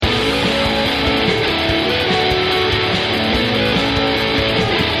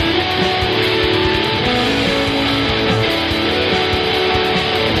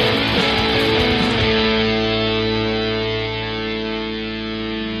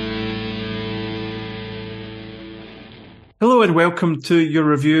Hello and welcome to your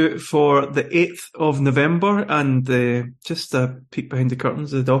review for the 8th of November, and just a peek behind the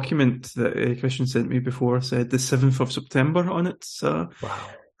curtains. The document that Christian sent me before said the 7th of September on it, so Wow.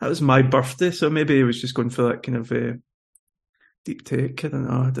 that was my birthday, so maybe he was just going for that kind of deep take. I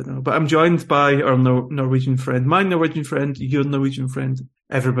don't know. But I'm joined by our Norwegian friend, my Norwegian friend, your Norwegian friend,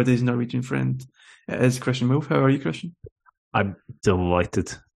 everybody's Norwegian friend. It is Christian Wolf. How are you, Christian? I'm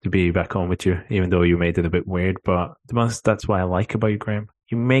delighted to be back on with you, even though you made it a bit weird. But to be honest, that's what I like about you, Graham.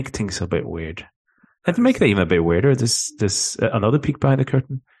 You make things a bit weird. And to make it even a bit weirder, this another peek behind the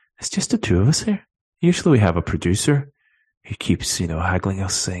curtain. It's just the two of us here. Usually we have a producer who keeps, haggling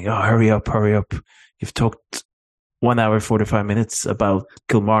us, saying, "Oh, hurry up. You've talked 1 hour, 45 minutes about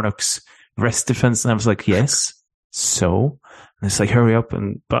Kilmarnock's rest defense." And I was like, yes. So, and it's like, hurry up.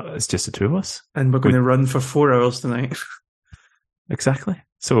 But it's just the two of us. And we're going to run for 4 hours tonight. Exactly.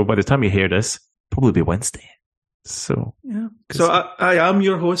 So by the time you hear this, probably be Wednesday. So yeah. So I am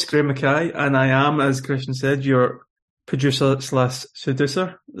your host, Graham Mackay, and I am, as Christian said, your producer /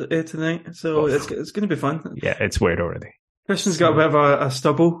 seducer tonight. So it's going to be fun. Yeah, it's weird already. Christian's got a bit of a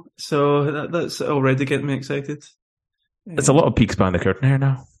stubble, so that's already getting me excited. There's a lot of peaks behind the curtain here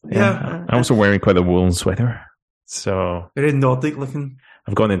now. Yeah. I'm also wearing quite a woolen sweater. So very Nordic looking.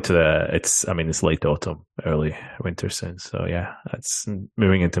 I've gone into it's late autumn, early winter soon. So yeah, it's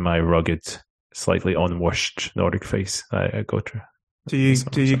moving into my rugged, slightly unwashed Nordic face I go through. Do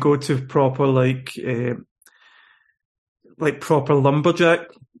you go to proper like proper lumberjack,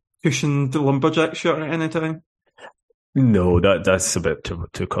 cushioned lumberjack shirt at any time? No, that's a bit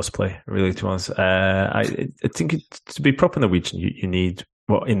too cosplay, really, to be honest. I think to be proper Norwegian, you need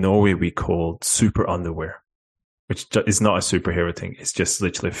what in Norway we call super underwear, which is not a superhero thing. It's just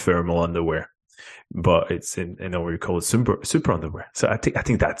literally thermal underwear, but it's in Norway we call it super underwear. So I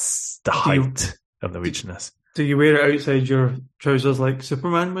think that's the height of Norwegianness. Do you wear it outside your trousers like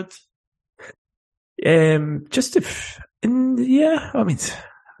Superman would?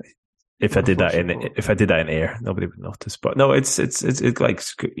 If I did that in air, nobody would notice. But no, it's like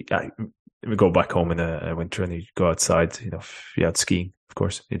we go back home in a winter and you go outside. If you're out skiing, of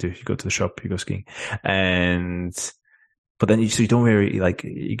course you do. You go to the shop, you go skiing, but then you don't really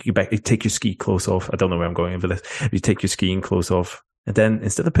you take your ski clothes off. I don't know where I'm going with this. You take your skiing clothes off, and then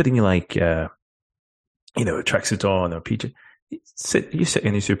instead of putting a tracksuit on or PJ, you sit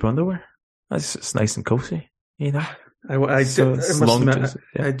in your super underwear. It's nice and cozy, I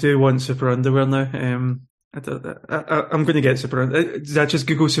do want super underwear now. I'm going to get super underwear. Did I just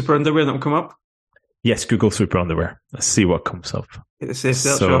Google super underwear and it'll come up? Yes, Google super underwear. Let's see what comes up. It's a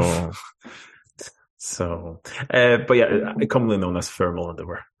search off. But yeah, commonly known as thermal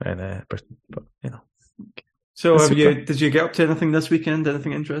underwear in Britain. But So did you get up to anything this weekend?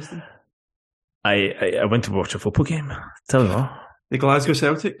 Anything interesting? I went to watch a football game. Tell you what. The Glasgow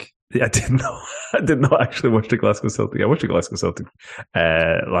Celtic? I did not actually watch the Glasgow Celtic. I watched the Glasgow Celtic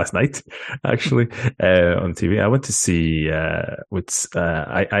last night, actually, on TV. I went to see I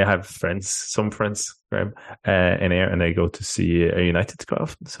have some friends, Graham, in Ayr, and they go to see a United quite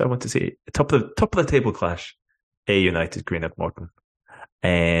often. So I went to see a top of the table clash, a United Green at Morton,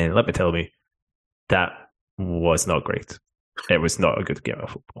 and let me tell you, that was not great. It was not a good game of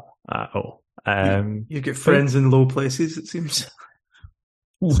football at all. You get friends in low places, it seems.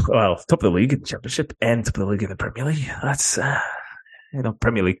 Well, top of the league in Championship and top of the league in the Premier League. That's,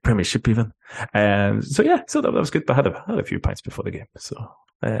 Premier League, Premiership even. So that was good. But I had a few pints before the game, so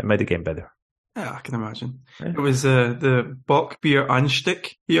it made the game better. Yeah, I can imagine. Yeah. It was the Bock Beer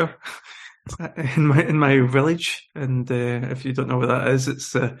Anstick here in my village, and if you don't know what that is,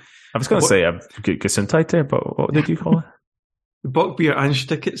 it's. I was going to say Gesundheit there, but what did you call it? Bock Beer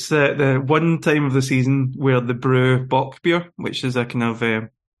Anstick. It's the one time of the season where they brew Bock beer, which is a kind of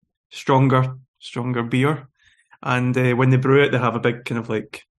stronger beer. And when they brew it, they have a big kind of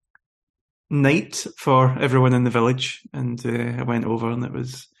like night for everyone in the village. And I went over, and it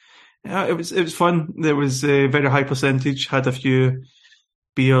was fun. There was a very high percentage. Had a few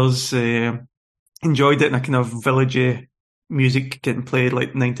beers. Enjoyed it in a kind of villagey music getting played,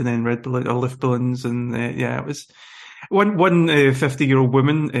 like 99 Red Bull or Luftballons, and it was. One 50-year-old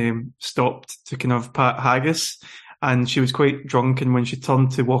woman stopped to kind of pat haggis, and she was quite drunk, and when she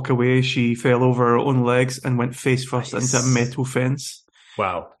turned to walk away, she fell over her own legs and went face first into a metal fence.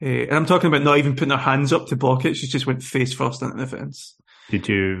 Wow. And I'm talking about not even putting her hands up to block it, she just went face first into the fence. Did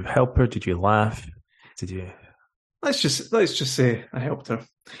you help her? Did you laugh? Did you... Let's just say I helped her.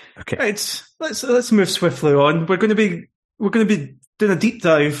 Okay. Right, let's move swiftly on. We're going to be doing a deep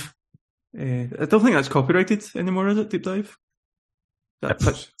dive. I don't think that's copyrighted anymore, is it? Deep dive.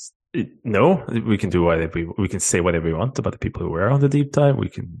 No, we can do whatever we can say whatever we want about the people who were on the deep dive. We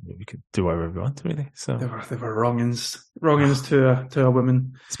can do whatever we want, really. So They were wrongins to a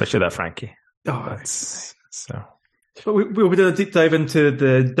woman, especially that Frankie. Oh, That's so. But we did a deep dive into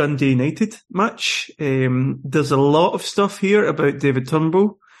the Dundee United match. There's a lot of stuff here about David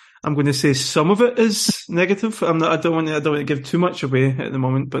Turnbull. I'm going to say some of it is negative. I don't want to give too much away at the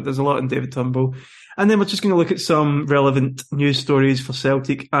moment, but there's a lot in David Turnbull. And then we're just going to look at some relevant news stories for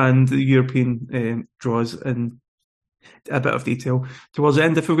Celtic and the European draws in a bit of detail towards the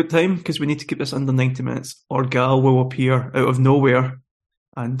end if we've got time, because we need to keep this under 90 minutes, or Gal will appear out of nowhere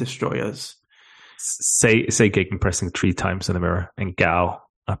and destroy us. Say gegenpressing 3 times in the mirror, and Gal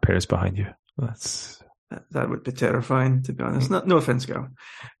appears behind you. That would be terrifying, to be honest. No offense, Gal.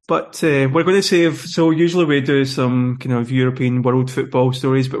 But we're going to save. So usually we do some kind of European world football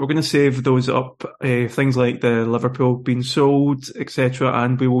stories, but we're going to save those up. Things like the Liverpool being sold, etc.,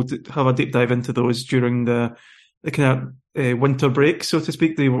 and we will have a deep dive into those during the kind of winter break, so to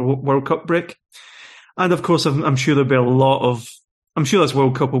speak, the World Cup break. And of course, I'm sure there'll be a lot of. I'm sure this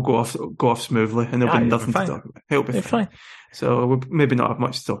World Cup will go off smoothly, and there'll be nothing to talk about. It'll be fine. So we'll maybe not have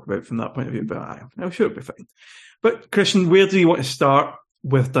much to talk about from that point of view, but I'm sure it'll be fine. But Christian, where do you want to start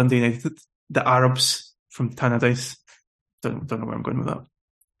with Dundee United? The Arabs from Tannadice. Don't know where I'm going with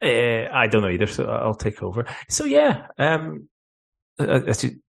that. I don't know either, so I'll take over. So yeah,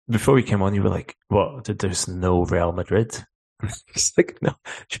 before we came on, you were like, "What? There's no Real Madrid." It's like, no,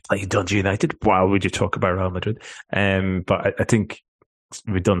 you play Dundee United. Why would you talk about Real Madrid? But I think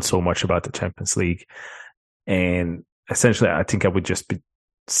we've done so much about the Champions League, and essentially, I think I would just be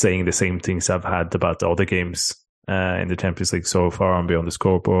saying the same things I've had about all the games in the Champions League so far on Beyond the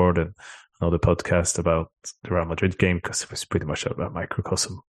Scoreboard and another podcast about the Real Madrid game, because it was pretty much a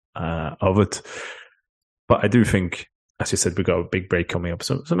microcosm of it. But I do think, as you said, we got a big break coming up,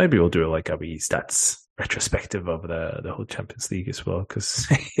 so maybe we'll do like a wee stats retrospective of the whole Champions League as well, because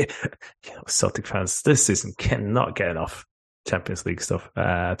Celtic fans this season cannot get enough Champions League stuff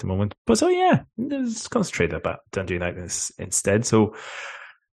at the moment. But so yeah, let's concentrate about Dundee United instead. So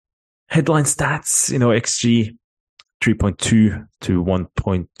headline stats, XG 3.2 to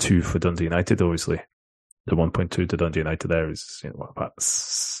 1.2 for Dundee United. Obviously, the 1.2 to Dundee United there is about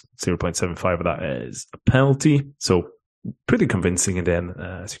 0.75 of that is a penalty. So pretty convincing in the end,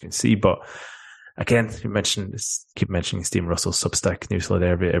 as you can see. But again, keep mentioning Stephen Russell's Substack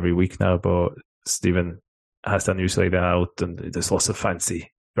newsletter every week now, but Stephen has that newsletter out, and there's lots of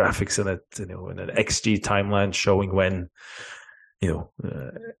fancy graphics in it, and an XG timeline showing when,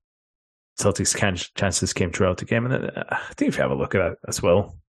 Celtic's chances came throughout the game. And I think if you have a look at that as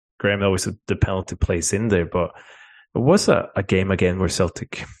well, Graham, always the penalty plays in there, but it was a game again where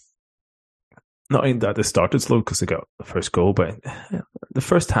Celtic, not in that they started slow because they got the first goal, but the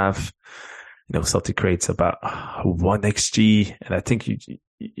first half, Celtic creates about 1 XG, and I think you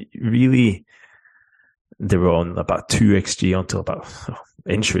really, they were on about 2 XG until about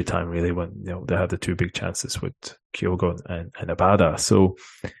injury time, really, when they had the 2 big chances with Kyogo and Abada. So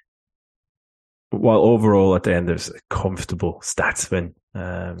while overall at the end there's a comfortable stats win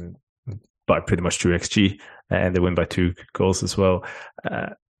by pretty much 2 XG, and they win by 2 goals as well.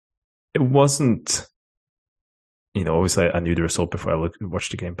 It wasn't, obviously I knew the result before I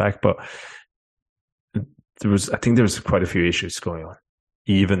watched the game back, but I think there was quite a few issues going on.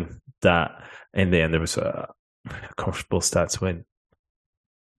 Even that in the end there was a comfortable stats win.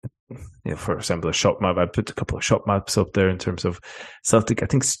 For example, a shot map. I put a couple of shot maps up there in terms of Celtic, I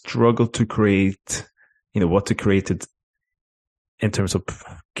think, struggled to create, what they created in terms of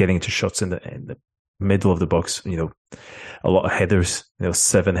getting to shots in the middle of the box. A lot of headers,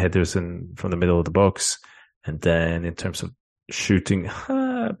 7 headers from the middle of the box. And then in terms of shooting,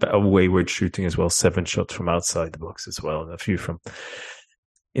 a bit of wayward shooting as well, 7 shots from outside the box as well, and a few from,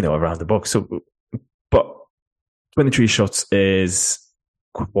 around the box. So, but 23 shots is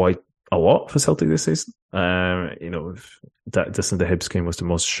quite a lot for Celtic this season. That this in the Hibs game was the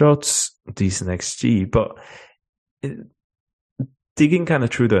most shots, decent XG, but digging kind of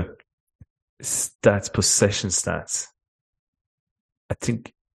through the stats, possession stats, I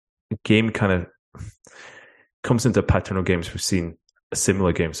think the game kind of comes into a pattern of games we've seen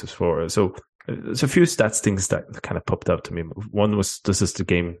similar games before. So there's a few stats things that kind of popped up to me. One was, this is the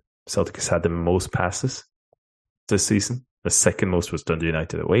game Celtic has had the most passes this season. The second most was Dundee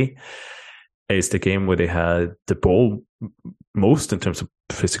United away. It's the game where they had the ball most in terms of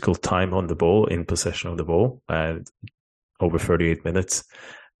physical time on the ball, in possession of the ball, and over 38 minutes.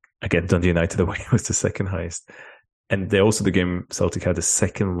 Again, Dundee United away was the second highest. And they also, the game Celtic had the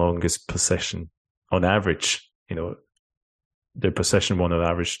second longest possession on average, their possession one on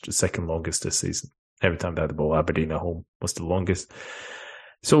average, the second longest this season. Every time they had the ball, Aberdeen at home was the longest.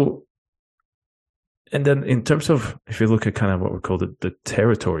 So, and then in terms of, if you look at kind of what we call the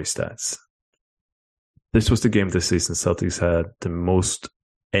territory stats, this was the game this season Celtics had the most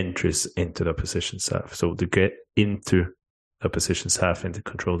entries into the opposition's half. So to get into the opposition's half into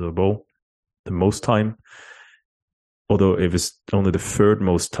control of the ball, the most time, although it was only the third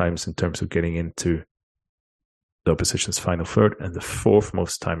most times in terms of getting into the opposition's final third, and the fourth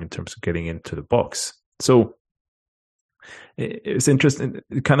most time in terms of getting into the box. So it's interesting.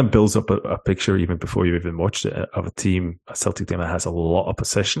 It kind of builds up a picture even before you even watch it of a Celtic team that has a lot of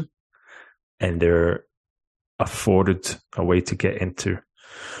possession, and they're afforded a way to get into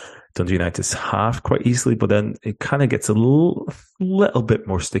Dundee United's half quite easily. But then it kind of gets a little bit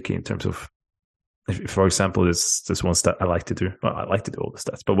more sticky in terms of, if, for example, there's one stat I like to do. Well, I like to do all the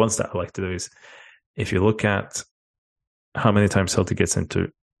stats, but one stat I like to do is if you look at how many times Celtic gets into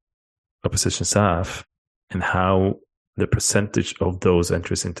opposition's half and how the percentage of those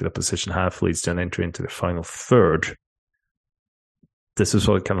entries into the opposition half leads to an entry into the final third, this is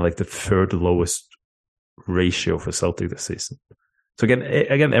kind of like the third lowest ratio for Celtic this season. So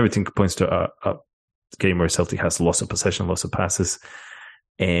again, everything points to a game where Celtic has lots of possession, lots of passes,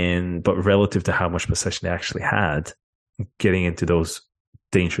 but relative to how much possession they actually had, getting into those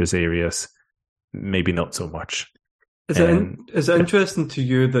dangerous areas, maybe not so much. Is it interesting to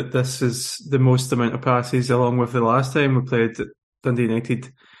you that this is the most amount of passes along with the last time we played at Dundee United,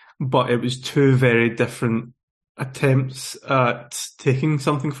 but it was two very different attempts at taking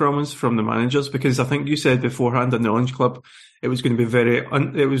something from us from the managers? Because I think you said beforehand in the Orange Club it was going to be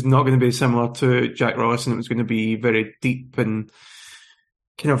it was not going to be similar to Jack Ross, and it was going to be very deep and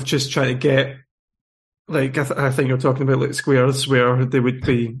kind of just trying to get, like, I think you're talking about like squares where they would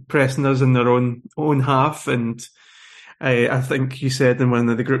be pressing us in their own half. And I think you said in one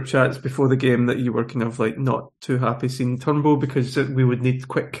of the group chats before the game that you were kind of like not too happy seeing Turnbull because we would need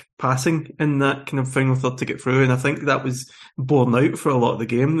quick passing in that kind of final third to get through. And I think that was borne out for a lot of the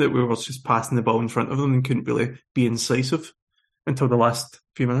game, that we were just passing the ball in front of them and couldn't really be incisive until the last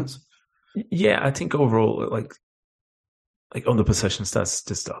few minutes. Yeah, I think overall, like on the possession stats,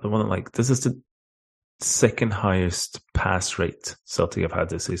 just the other one, like this is the second highest pass rate Celtic have had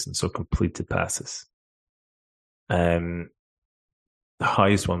this season, so completed passes. The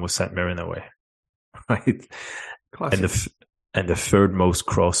highest one was St. Mirren away, right? Classic. And the third most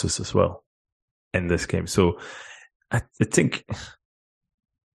crosses as well in this game. So I think,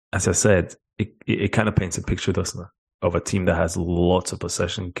 as I said, it kind of paints a picture, doesn't it, of a team that has lots of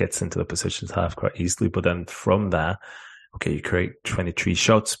possession, gets into the possession's half quite easily, but then from that, okay, you create 23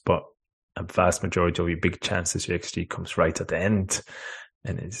 shots, but a vast majority of your big chances, your XG comes right at the end,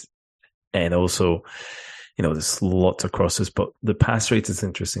 and also, you know, there's lots of crosses, but the pass rate is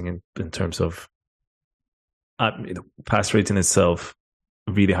interesting in terms of pass rate in itself.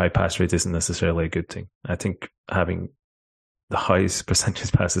 Really high pass rate isn't necessarily a good thing. I think having the highest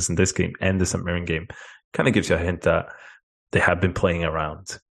percentage passes in this game and the St. Mirren game kind of gives you a hint that they have been playing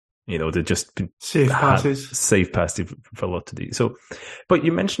around. You know, they've just been safe passes for a lot to do. So, but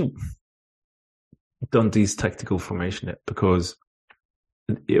you mentioned Dundee's tactical formation, because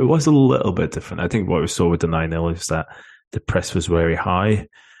it was a little bit different. I think what we saw with the 9-0 is that the press was very high,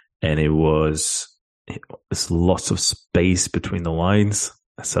 and there's lots of space between the lines.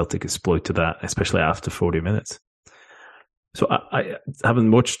 Celtic exploited that, especially after 40 minutes. So I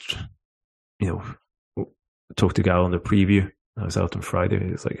haven't watched, talked to Gal on the preview. I was out on Friday.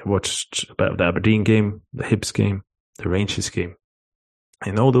 It's like I watched about the Aberdeen game, the Hibs game, the Rangers game.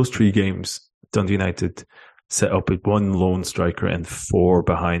 In all those three games, Dundee United set up with one lone striker and four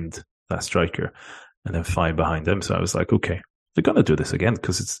behind that striker, and then five behind them. So I was like, okay, they're going to do this again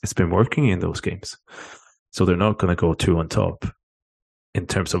because it's been working in those games. So they're not going to go two on top in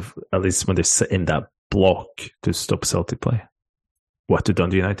terms of, at least when they sit in that block to stop Celtic play. What did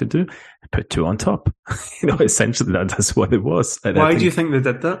Dundee United do? They put two on top. Essentially that's what it was. And why do you think they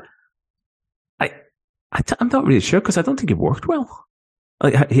did that? I'm not really sure, because I don't think it worked well.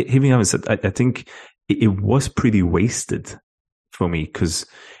 Like, hearing having said, I think it was pretty wasted for me, because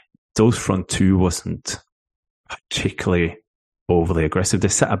those front two wasn't particularly overly aggressive. They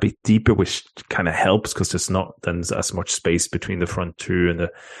sat a bit deeper, which kind of helps because there's not then as much space between the front two and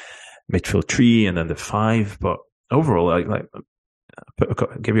the midfield three and then the five. But overall,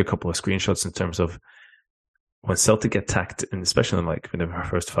 I'll give you a couple of screenshots in terms of when Celtic attacked, and especially in the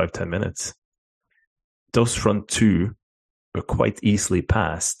first 5-10 minutes, those front two were quite easily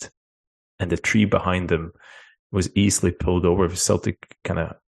passed, and the three behind them was easily pulled over. If Celtic kind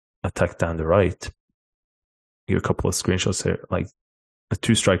of attacked down the right, here a couple of screenshots there. Like the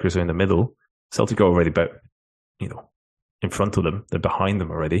two strikers are in the middle. Celtic are already about, in front of them. They're behind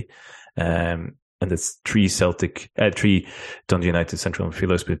them already. And it's three Dundee United central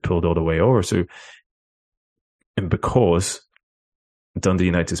midfielders been pulled all the way over. So, and because Dundee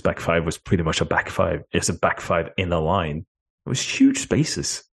United's back five was pretty much a back five, it's a back five in a line. There was huge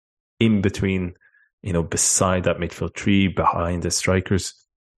spaces in between, beside that midfield three, behind the strikers,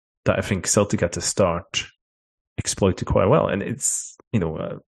 that I think Celtic had to start exploited quite well. And it's,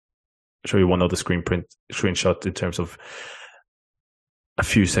 I'll show you one other screenshot in terms of a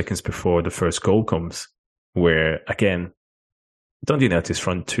few seconds before the first goal comes, where again, Dundee United's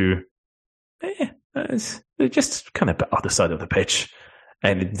front two, they're just kind of the other side of the pitch.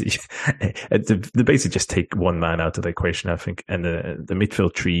 And they basically just take one man out of the equation, I think. And the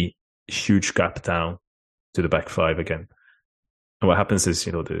midfield three, huge gap down to the back five again. And what happens is,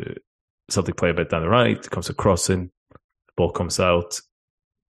 the Celtic play a bit down the right, comes a crossing, the ball comes out.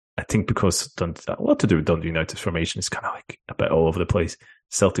 I think because what to do with Dundee United's formation is kind of like a bit all over the place.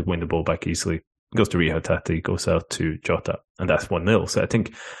 Celtic win the ball back easily. It goes to Rio Tati, goes out to Jota, and that's 1-0. So I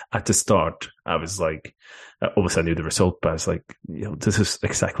think at the start, I was like, obviously I knew the result, but I was like, this is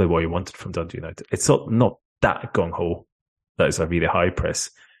exactly what you wanted from Dundee United. It's not that gung-ho. That is a really high press,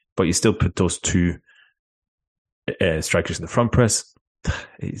 but you still put those two strikers in the front press.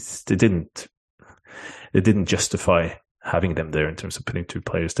 They didn't justify having them there in terms of putting two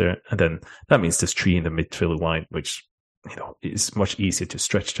players there. And then that means there's three in the midfield line, which, it's much easier to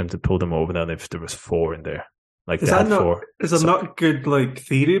stretch them, to pull them over than if there was four in there. Like, is there not good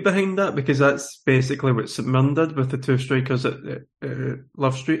theory behind that? Because that's basically what St Mirren did with the two strikers at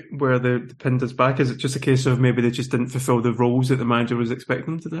Love Street, where they pinned us back. Is it just a case of maybe they just didn't fulfil the roles that the manager was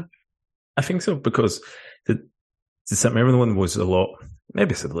expecting them to do? I think so, because the St Mirren one was a lot,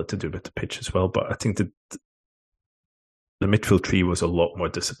 maybe it's a lot to do with the pitch as well, but I think that the midfield three was a lot more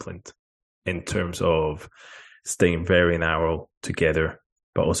disciplined in terms of staying very narrow together,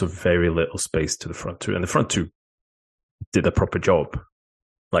 but also very little space to the front two. And the front two did a proper job.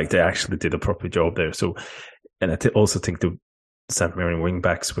 Like, they actually did a proper job there. So, and I also think the St Mirren wing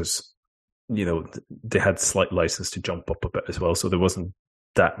backs was, they had slight license to jump up a bit as well. So there wasn't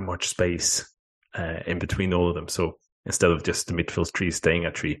that much space in between all of them. So instead of just the midfield three staying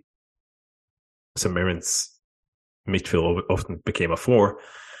at three, St Mirren's midfield often became a four,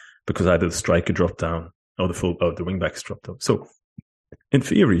 because either the striker dropped down or the wing backs dropped down. So in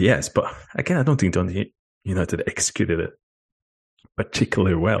theory, yes, but again, I don't think Dundee United executed it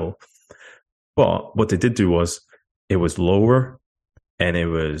particularly well. But what they did do was, it was lower, and it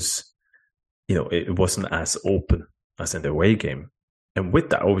was, it wasn't as open as in the away game. And with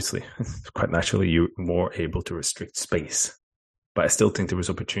that, obviously, quite naturally, you're more able to restrict space. But I still think there was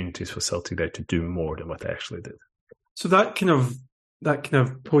opportunities for Celtic there to do more than what they actually did. So that kind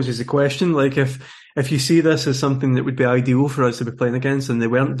of poses a question. Like, if you see this as something that would be ideal for us to be playing against, and they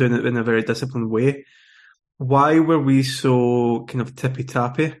weren't doing it in a very disciplined way, why were we so kind of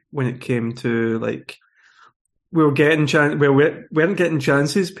tippy-tappy when it came to, like, we weren't getting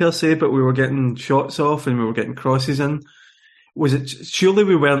chances per se, but we were getting shots off and we were getting crosses in? Was it surely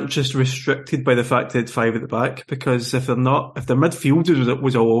we weren't just restricted by the fact they had five at the back? Because if their midfield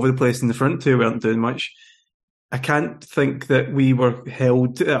was all over the place and the front two weren't doing much, I can't think that we were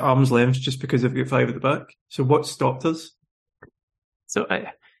held at arm's length just because they've got five at the back. So what stopped us? So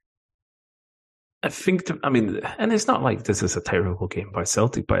I think, and it's not like this is a terrible game by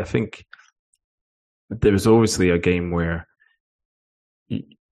Celtic, but I think there's obviously a game where,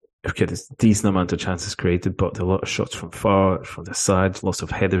 there's a decent amount of chances created, but a lot of shots from far, from the sides, lots of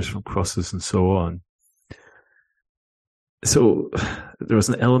headers from crosses and so on. So there was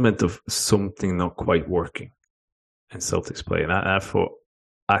an element of something not quite working in Celtic's play. And I thought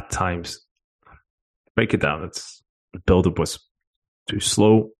at times, break it down, the build-up was too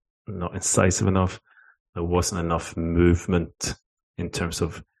slow, not incisive enough. There wasn't enough movement in terms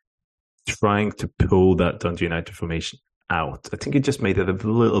of trying to pull that Dundee United formation out. I think it just made it a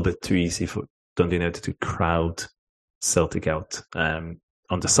little bit too easy for Dundee United to crowd Celtic out on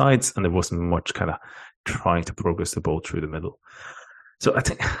the sides, and there wasn't much kind of trying to progress the ball through the middle. So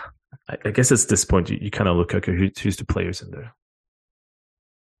I guess at this point, you kind of look at who's the players in there.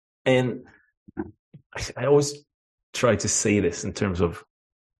 And I always try to say this in terms of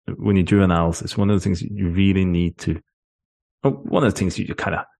when you do analysis, one of the things you really need to, one of the things you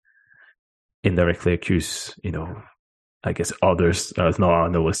kind of indirectly accuse, I guess others, not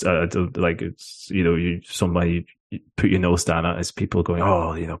analysts, like it's, somebody you put your nose down at as people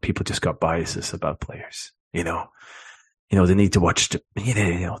going, people just got biases about players, they need to watch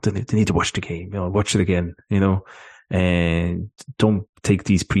they need to watch the game, watch it again, and don't take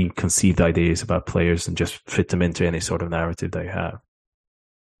these preconceived ideas about players and just fit them into any sort of narrative they have.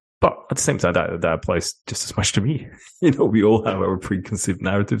 But at the same time, that applies just as much to me. We all have our preconceived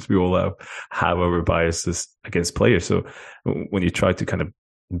narratives. We all have our biases against players. So when you try to kind of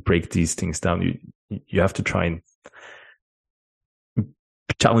break these things down, you have to try and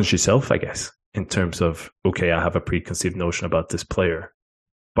challenge yourself, I guess, in terms of, okay, I have a preconceived notion about this player,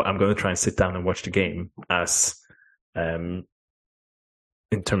 but I'm going to try and sit down and watch the game as, in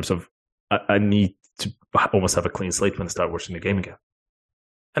terms of, I need to almost have a clean slate when I start watching the game again.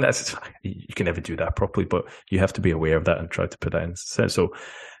 And that's, you can never do that properly, but you have to be aware of that and try to put that in sense. So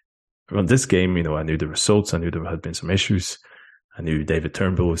on this game, I knew the results. I knew there had been some issues. I knew David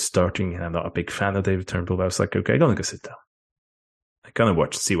Turnbull was starting, and I'm not a big fan of David Turnbull. But I was like, okay, I'm going to go sit down. I'm going to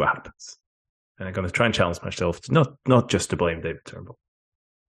watch and see what happens. And I'm going to try and challenge myself to not just to blame David Turnbull.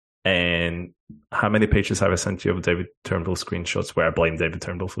 And how many pages have I sent you of David Turnbull screenshots where I blame David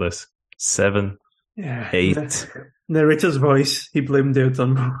Turnbull for this? 7, 8. Narrator's voice. He blamed David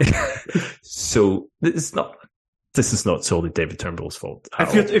Turnbull. So this is not solely David Turnbull's fault.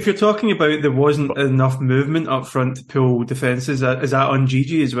 If you're talking about there wasn't enough movement up front to pull defences, is that on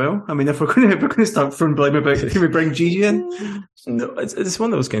Gigi as well? I mean, if we're going to start throwing blame about, can we bring Gigi in? No, it's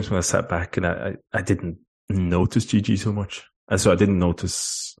one of those games when I sat back and I didn't notice Gigi so much, and so I didn't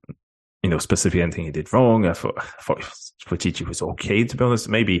notice specifically anything he did wrong. I thought Gigi was okay, to be honest.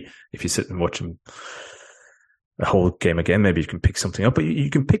 Maybe if you sit and watch him the whole game again, maybe you can pick something up, but you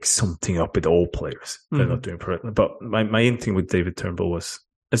can pick something up with all players. They're not doing correctly. But my main thing with David Turnbull it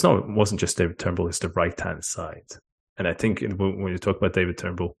wasn't just David Turnbull, it's the right-hand side. And I think when you talk about David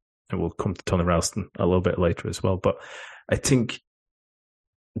Turnbull, and we'll come to Tony Ralston a little bit later as well, but I think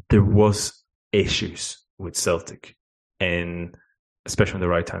there was issues with Celtic, and especially on the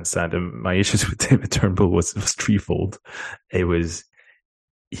right-hand side. And my issues with David Turnbull was threefold. It was,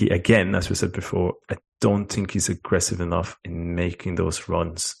 he, again, as we said before, I don't think he's aggressive enough in making those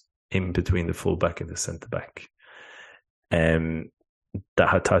runs in between the fullback and the centre back. That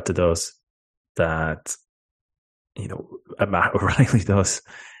Hatate does, that Matt O'Reilly does,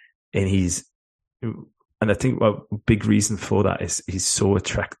 and I think a big reason for that is he's so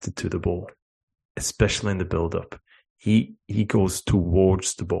attracted to the ball, especially in the build-up. He goes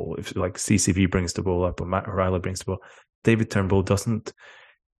towards the ball. If like CCV brings the ball up or Matt O'Reilly brings the ball, David Turnbull doesn't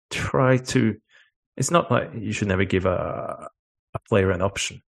try to. It's not like you should never give a player an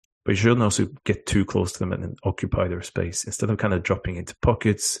option, but you shouldn't also get too close to them and occupy their space instead of kind of dropping into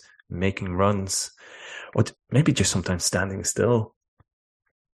pockets, making runs, or maybe just sometimes standing still.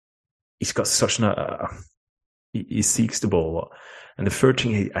 He's got such he seeks the ball a lot. And the third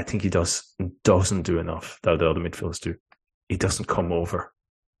thing I think he doesn't do enough that the other midfielders do. He doesn't come over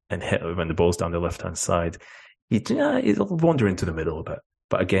and hit when the ball's down the left-hand side. He'll wander into the middle a bit.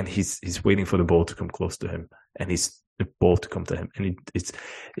 But again, he's waiting for the ball to come close to him, and the ball to come to him. And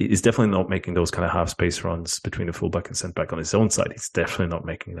he's definitely not making those kind of half-space runs between the fullback and centre-back on his own side. He's definitely not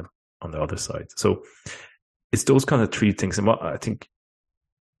making them on the other side. So it's those kind of three things. And what I think,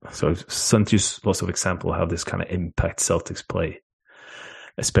 so I've sent you lots of examples of how this kind of impacts Celtic's play,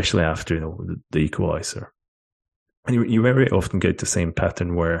 especially after the equaliser. And you very often get the same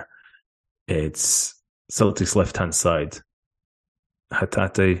pattern where it's Celtic's left-hand side,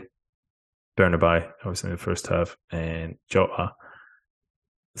 Hatate, Bernabei, obviously in the first half, and Jota.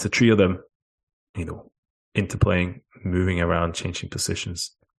 It's the three of them, interplaying, moving around, changing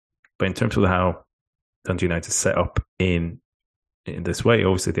positions. But in terms of how Dundee United set up in this way,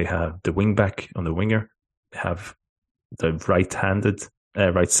 obviously they have the wing back on the winger, they have the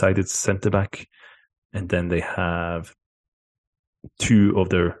right-sided centre-back, and then they have two of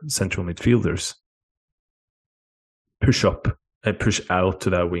their central midfielders push out to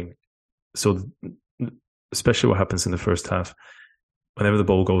that wing. So especially what happens in the first half, whenever the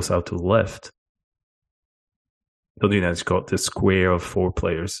ball goes out to the left, Dundee United's got this square of 4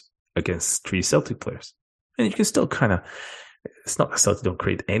 players against 3 Celtic players. And you can still it's not that Celtic don't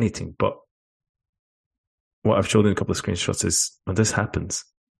create anything, but what I've shown in a couple of screenshots is when this happens,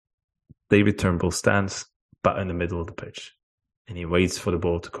 David Turnbull stands back in the middle of the pitch and he waits for the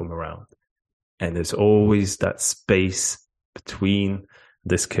ball to come around. And there's always that space between, in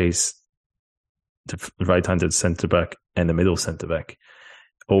this case, the right-handed centre-back and the middle centre-back.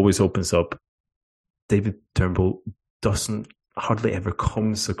 Always opens up. David Turnbull hardly ever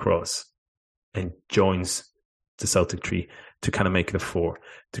comes across and joins the Celtic tree to kind of make it a 4,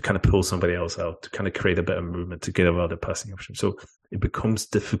 to kind of pull somebody else out, to kind of create a bit of movement, to get another passing option. So it becomes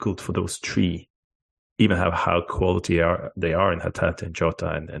difficult for those 3 even how quality they are in Hatate and Jota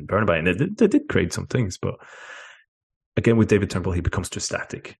and Bernabei, and they did create some things, but again with David Turnbull, he becomes too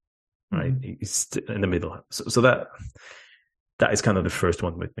static, right? He's in the middle, so that is kind of the first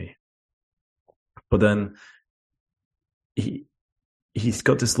one with me. But then he's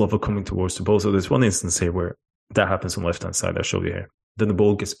got this love of coming towards the ball. So there's one instance here where that happens on the left hand side. I'll show you here. Then the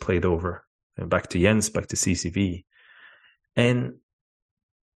ball gets played over and back to Jens, back to CCV, and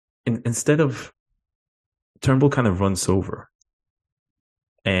instead of Turnbull kind of runs over,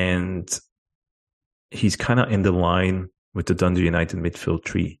 and he's kind of in the line with the Dundee United midfield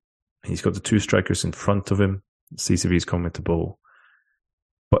tree. He's got the two strikers in front of him. CCV is coming with the ball.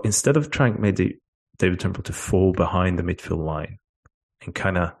 But instead of trying maybe David Turnbull to fall behind the midfield line and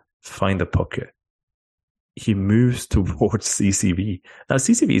kind of find a pocket, he moves towards CCV. Now,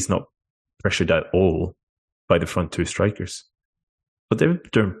 CCV is not pressured at all by the front two strikers. But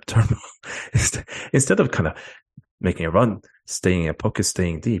David Turnbull, instead of kind of making a run, staying in a pocket,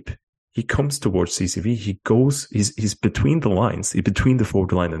 staying deep, he comes towards CCV. He's between the lines. He's between the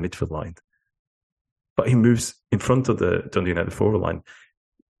forward line and midfield line. But he moves in front of the Dundee United forward line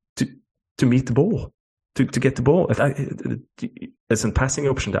to meet the ball, to get the ball. As a passing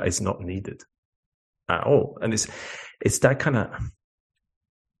option that is not needed at all. And it's that kind of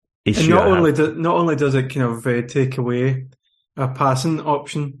issue. And not only does it kind of take away a passing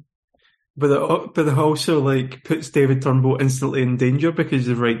option, but it also like puts David Turnbull instantly in danger because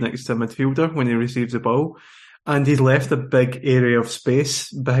he's right next to a midfielder when he receives the ball, and he's left a big area of space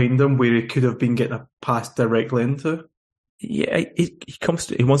behind him where he could have been getting a pass directly into. Yeah, he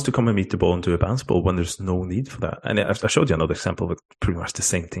wants to come and meet the ball and do a bounce ball when there's no need for that. And I showed you another example of pretty much the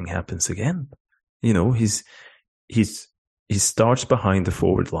same thing happens again. You know, he starts behind the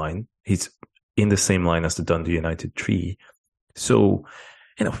forward line. He's in the same line as the Dundee United tree. So,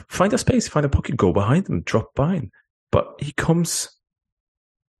 you know, find a space, find a pocket, go behind him, drop behind. But he comes,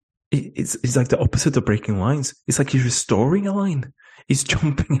 it's like the opposite of breaking lines. It's like he's restoring a line. He's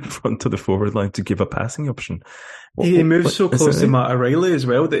jumping in front of the forward line to give a passing option. He moves so close to Matt O'Reilly as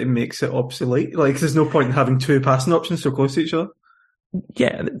well that it makes it obsolete. Like, there's no point in having two passing options so close to each other.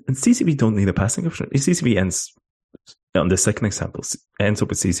 Yeah, and CCV don't need a passing option. CCV ends, on the second example, ends up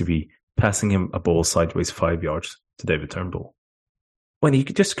with CCV passing him a ball sideways 5 yards to David Turnbull. When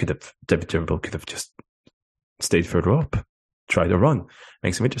David Turnbull could have just stayed further up, tried a run,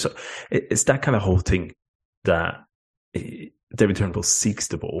 makes him interesting. So it's that kind of whole thing that David Turnbull seeks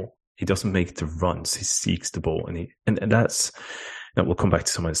the ball. He doesn't make the runs. He seeks the ball, and that's. Now we'll come back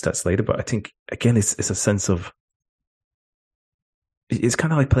to some of the stats later, but I think again it's a sense of. It's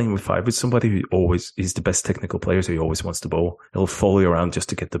kind of like playing with five with somebody who always is the best technical player, so he always wants the ball. He'll follow you around just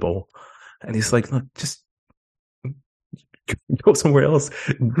to get the ball, and he's like, look, just go somewhere else.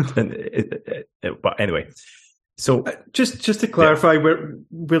 But anyway. So just to clarify,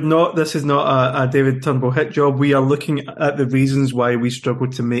 we're not. This is not a David Turnbull hit job. We are looking at the reasons why we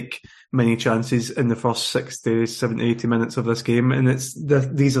struggled to make many chances in the first 60, 70, 80 minutes of this game, and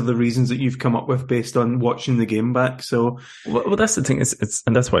these are the reasons that you've come up with based on watching the game back. So, well, that's the thing.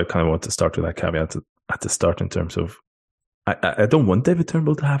 And that's why I kind of want to start with that caveat at the start in terms of I don't want David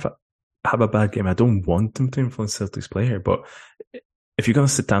Turnbull to have a bad game. I don't want him to influence Celtic's play here, but. If you're going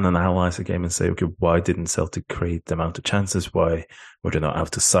to sit down and analyse a game and say, okay, why didn't Celtic create the amount of chances? Why were they not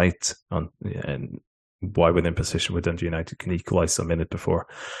out of sight? And why were they in position where Dundee United can equalise a minute before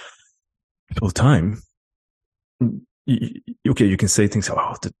full time? Okay, you can say things,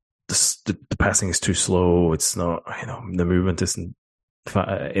 the passing is too slow. It's not, the movement isn't,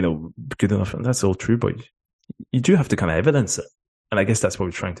 good enough. And that's all true, but you do have to kind of evidence it. And I guess that's what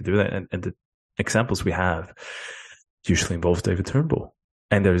we're trying to do. And the examples we have usually involve David Turnbull.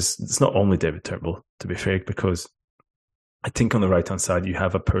 And it's not only David Turnbull, to be fair, because I think on the right-hand side, you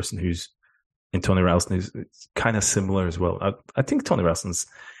have a person who's in Tony Ralston who's kind of similar as well. I think Tony Ralston's,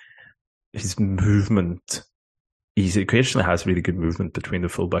 his movement, he occasionally has really good movement between the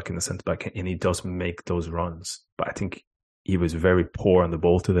fullback and the centre-back, and he does make those runs. But I think he was very poor on the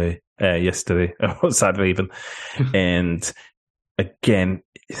ball yesterday, Saturday even. And again,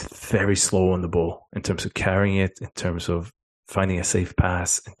 very slow on the ball in terms of carrying it, in terms of finding a safe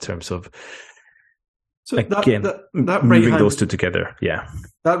pass, in terms of moving those two together. Yeah,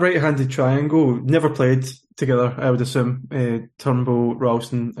 that right-handed triangle never played together, I would assume. Turnbull,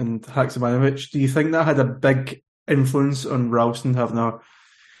 Ralston, and Haksabanovic. Do you think that had a big influence on Ralston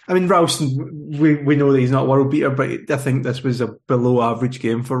having Ralston, we know that he's not a world beater, but I think this was a below-average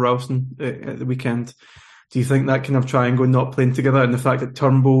game for Ralston at the weekend. Do you think that kind of triangle not playing together and the fact that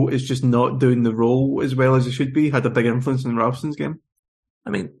Turnbull is just not doing the role as well as he should be had a big influence in Ralston's game? I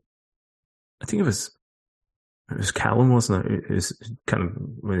mean, I think it was It was Callum, wasn't it? It was kind of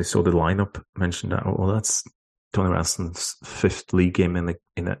when he saw the lineup, mentioned that. Oh, well, that's Tony Ralston's 5th league game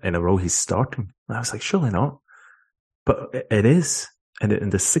in a row he's starting. And I was like, surely not. But it is. And in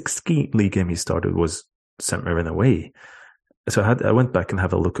the 6th league game he started was St Mirren away. So I went back and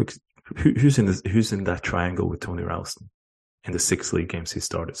have a look at who's in that triangle with Tony Ralston in the 6 league games he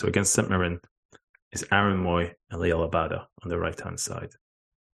started. So against St Mirren is Aaron Moy and Liel Abada on the right hand side,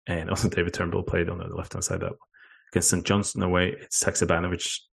 and also David Turnbull played on the left hand side. Against St Johnstone away, it's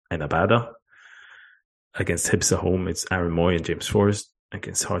Haksabanovic and Abada. Against Hibs at home, it's Aaron Moy and James Forrest.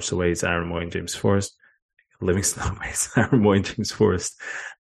 Against Hearts away, it's Aaron Moy and James Forrest. Livingston away, it's Aaron Moy and James Forrest.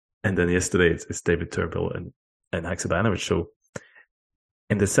 And then yesterday, it's David Turnbull and Haksabanovic. So,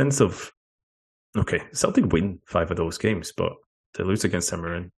 in the sense of, okay, Celtic win 5 of those games, but they lose against St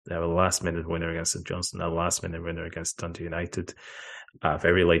Mirren. They have a last-minute winner against St Johnstone, a last-minute winner against Dundee United, a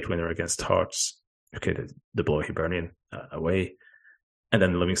very late winner against Hearts. Okay, the blow Hibernian away. And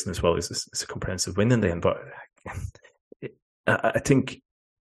then Livingston as well is a comprehensive win in the end. But I think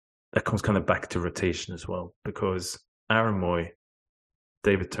that comes kind of back to rotation as well, because Aaron Moy,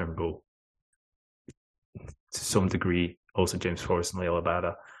 David Turnbull, to some degree, also James Forrest and Liel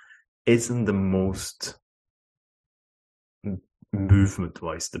Abada, isn't the most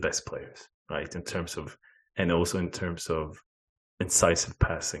movement-wise the best players, right? In terms of, and also in terms of incisive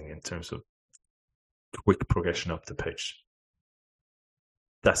passing, in terms of quick progression up the pitch.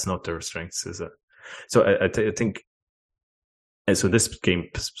 That's not their strengths, is it? So I think, and so this game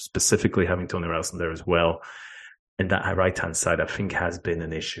specifically having Tony Ralston there as well, and that right-hand side, I think has been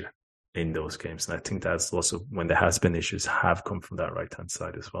an issue in those games. And I think that's also when there has been issues have come from that right-hand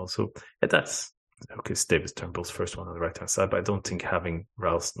side as well. So that's, okay, it's David Turnbull's first one on the right-hand side, but I don't think having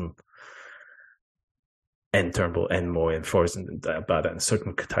Ralston and Turnbull and Moy and Forrest and Abada and a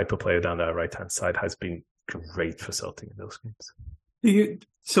certain type of player down that right-hand side has been great for Celtic in those games.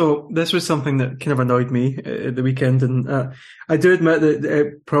 So this was something that kind of annoyed me at the weekend, and I do admit that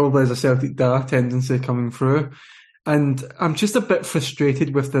it probably has a Celtic Da tendency coming through, and I'm just a bit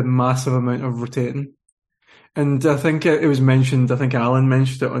frustrated with the massive amount of rotating. And I think it was mentioned, I think Alan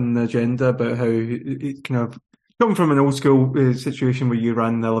mentioned it on the agenda about how it kind of come from an old school situation where you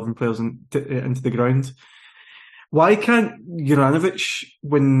ran the 11 players into the ground. Why can't Juranovic,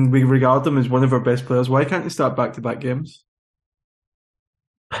 when we regard him as one of our best players, why can't he start back-to-back games?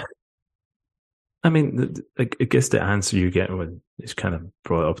 I mean, I guess the answer you get when it's kind of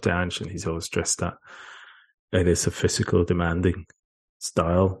brought up to Ange, and he's always stressed that it is a physical, demanding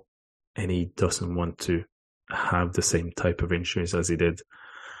style, and he doesn't want to have the same type of injuries as he did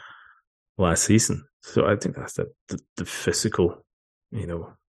last season. So I think that's the physical,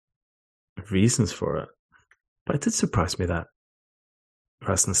 reasons for it. But it did surprise me that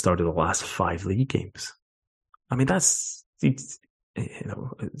Ralston started the last 5 league games. I mean, he's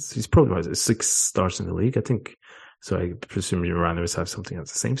probably about 6 starts in the league, I think. So I presume Juranovic have something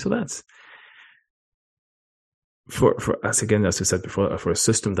else the same. So that's for as I said before, for a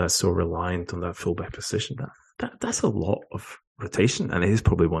system that's so reliant on that fullback position, that's a lot of rotation, and it is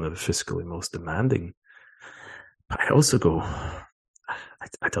probably one of the physically most demanding. But I also go,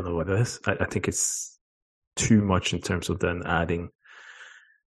 I don't know what it is. I think it's too much in terms of then having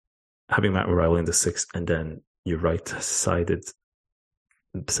Matt O'Reilly in the 6th, and then your right-sided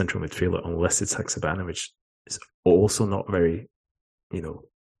central midfielder, unless it's Haksabanovic, is also not very,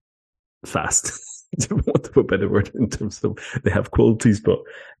 fast. To want to put a better word in terms of they have qualities, but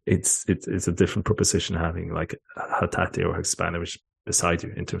it's a different proposition having like Hatate or Haksabanovic beside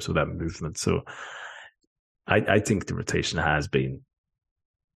you in terms of that movement. So I think the rotation has been,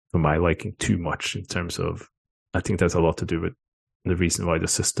 for my liking, too much in terms of, I think there's a lot to do with the reason why the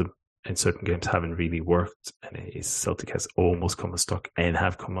system in certain games haven't really worked, and Celtic has almost come unstuck and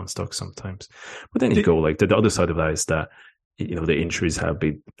have come unstuck sometimes. But then you go like the other side of that is that the injuries have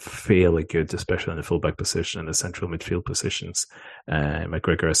been fairly good, especially in the fullback position and the central midfield positions.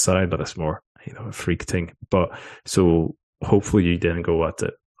 McGregor aside, but that's more a freak thing. But so hopefully you then go at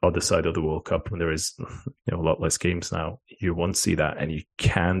the other side of the World Cup when there is a lot less games now. You won't see that, and you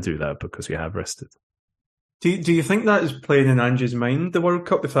can do that because you have rested. Do you think that is playing in Ange's mind, the World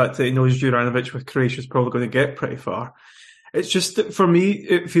Cup, the fact that he knows Juranovic with Croatia is probably going to get pretty far? It's just that for me,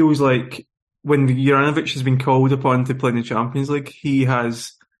 it feels like when Juranovic has been called upon to play in the Champions League,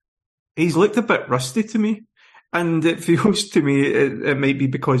 he's looked a bit rusty to me. And it feels to me it might be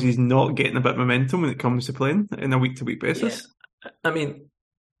because he's not getting a bit of momentum when it comes to playing on a week-to-week basis. Yeah. I mean,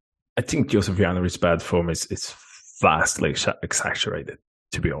 I think Josef Juranovic's bad form is vastly exaggerated,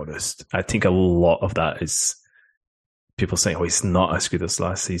 to be honest. I think a lot of that is people saying, he's not as good as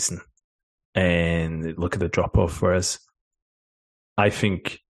last season. and look at the drop off. Whereas I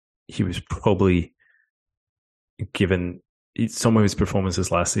think he was probably given some of his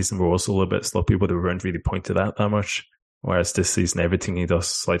performances last season were also a little bit sloppy, but they weren't really pointed out that much. Whereas this season, everything he does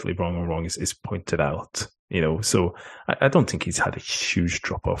slightly wrong is pointed out. So I don't think he's had a huge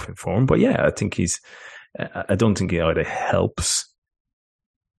drop off in form. But yeah, I don't think it either helps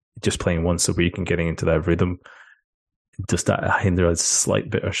just playing once a week and getting into that rhythm. Does that hinder a slight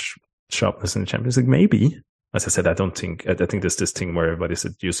bit of sharpness in the Champions League? Maybe. As I said, I think there's this thing where everybody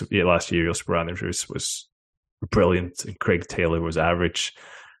said last year Josip Branić was brilliant and Craig Taylor was average,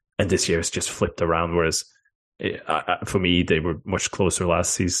 and this year it's just flipped around. Whereas for me, they were much closer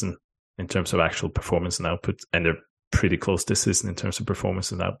last season in terms of actual performance and output, and they're pretty close this season in terms of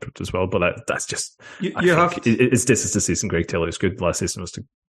performance and output as well. But that's just this is the season Craig Taylor is good. Last season was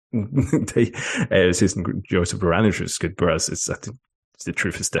the season Josip Branić was good. Whereas I think the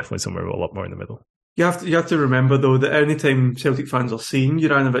truth is definitely somewhere a lot more in the middle. You have to remember though that anytime Celtic fans are seeing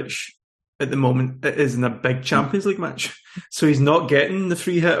Juranovic at the moment, it is in a big Champions League match. So he's not getting the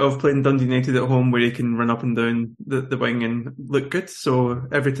free hit of playing Dundee United at home where he can run up and down the wing and look good. So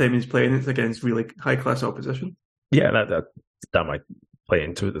every time he's playing, it's against really high class opposition. Yeah, that might play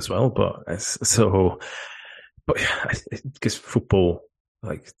into it as well. But because football,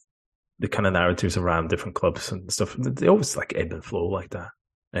 like the kind of narratives around different clubs and stuff, they always like ebb and flow like that.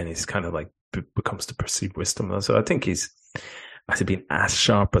 And he's kind of like becomes the perceived wisdom. So I think has he been as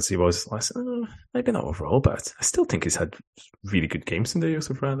sharp as he was last? Maybe not overall, but I still think he's had really good games in the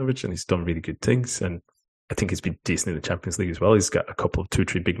Josip Branić, and he's done really good things. And I think he's been decent in the Champions League as well. He's got a couple of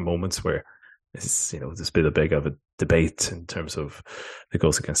 2-3 big moments where it's, there's been a big of a debate in terms of the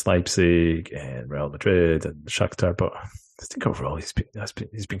goals against Leipzig and Real Madrid and Shakhtar. But I think overall he's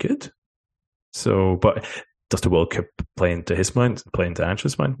been good. So, but does the World Cup play into his mind, play into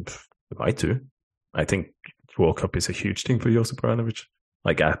Ange's mind? It might do. I think the World Cup is a huge thing for Josip Branić,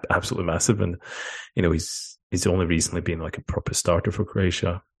 like absolutely massive. And, he's only recently been like a proper starter for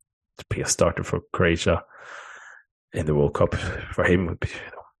Croatia. To be a starter for Croatia in the World Cup for him would be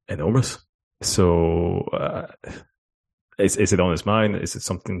enormous. So, is it on his mind? Is it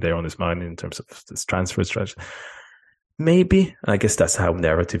something there on his mind in terms of this transfer strategy? Maybe. I guess that's how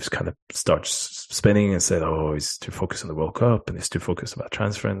narratives kind of start spinning and said, oh, he's too focused on the World Cup and he's too focused about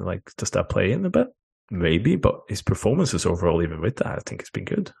transferring. Like, does that play in a bit? Maybe, but his performances overall, even with that, I think it's been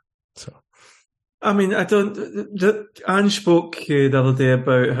good. So, I mean, Ange spoke the other day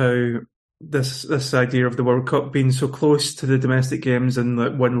about how this idea of the World Cup being so close to the domestic games and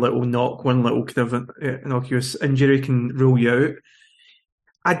like one little knock, one little kind of innocuous injury can rule you out.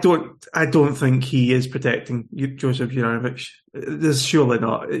 I don't think he is protecting Josip Juranovic. There's surely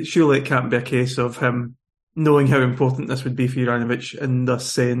not. Surely it can't be a case of him knowing how important this would be for Juranovic and thus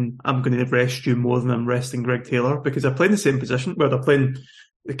saying, I'm going to rest you more than I'm resting Greg Taylor, because they're playing the same position. Well, they're playing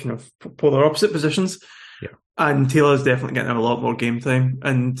the kind of polar opposite positions. Yeah. And Taylor's definitely getting a lot more game time.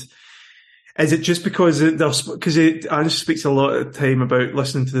 And is it just because Ange speaks a lot of time about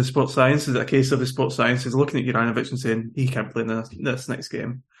listening to the sports science? Is it a case of the sports science is looking at Juranovic and saying he can't play in this next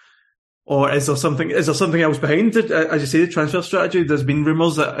game? Or is there something else behind it? As you say, the transfer strategy, there's been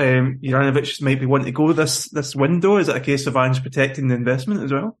rumours that Juranovic might be wanting to go this window. Is it a case of Ange protecting the investment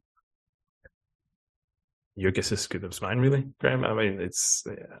as well? Your guess is as good as mine, really, Graham. I mean, it's...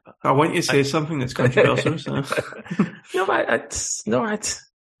 I want you to say something that's controversial. So.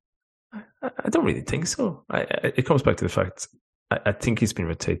 I don't really think so. It comes back to the fact I think he's been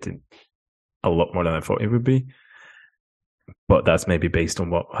rotated a lot more than I thought he would be. But that's maybe based on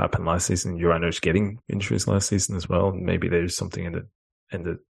what happened last season. Juranovic getting injuries last season as well. Maybe there's something in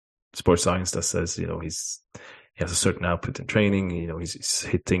the sports science that says, he has a certain output in training. He's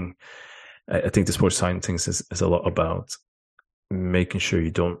hitting. I think the sports science things is a lot about making sure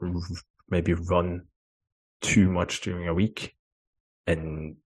you don't maybe run too much during a week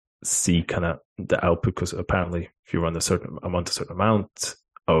and see kind of the output, because apparently if you run a certain amount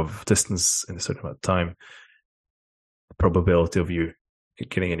of distance in a certain amount of time, the probability of you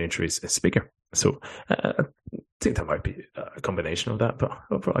getting an injury is bigger. So I think that might be a combination of that, but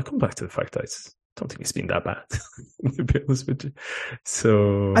overall I come back to the fact that I don't think it's been that bad, to be honest with you.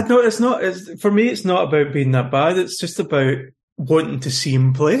 So I know it's not. For me, it's not about being that bad. It's just about wanting to see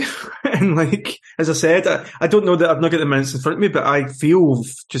him play. And like, as I said, I don't know that I've not got the minutes in front of me, but I feel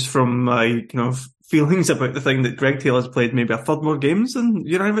just from my feelings about the thing that Greg Taylor's played maybe a third more games than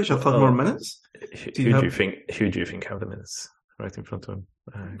Juranovic, a third more minutes. Who do you think have the minutes right in front of him?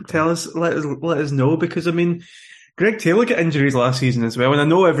 Tell us, let us know, because I mean, Greg Taylor got injuries last season as well, and I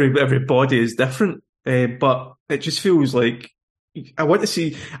know every body is different, but it just feels like I want to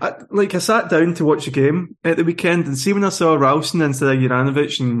see, I sat down to watch the game at the weekend and see when I saw Ralston instead of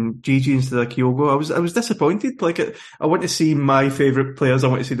Juranovic and Gigi instead of Kyogo, I was disappointed. I want to see my favourite players. I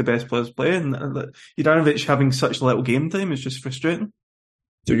want to see the best players play, and Juranovic having such little game time is just frustrating.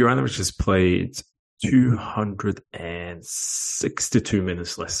 So Juranovic has played 262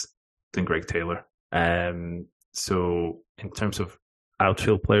 minutes less than Greg Taylor. So in terms of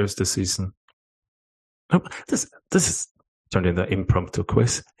outfield players this season, this is turned into an impromptu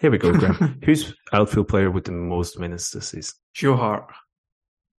quiz. Here we go, Graham. Who's outfield player with the most minutes this season? Joe Hart.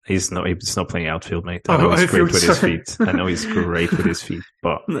 He's not playing outfield, mate. I know he's great with his feet. I know he's great with his feet,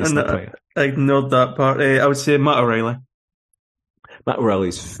 but he's not playing. I ignored that part. I would say Matt O'Reilly. Matt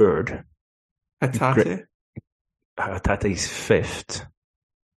O'Reilly's third. Hatate. Hatate's fifth.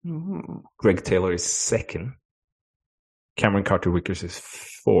 Ooh. Greg Taylor is second. Cameron Carter-Vickers is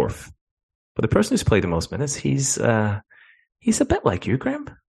fourth. But the person who's played the most minutes, he's a bit like you, Graham.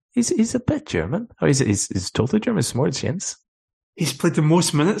 He's a bit German. Oh, he's totally German. It's Moritz Jens. He's played the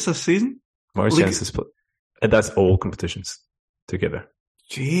most minutes this season. Moritz Jens has played. And that's all competitions together.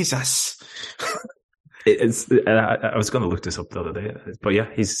 Jesus. I was going to look this up the other day, but yeah,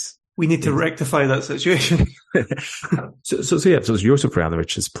 we need to rectify that situation. So Josef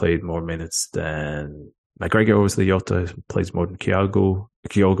Vranovic has played more minutes than McGregor. Leota plays more than Kyogo.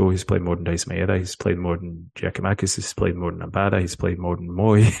 He's played more than Dice Maeda. He's played more than Giacomakis. He's played more than Ambada. He's played more than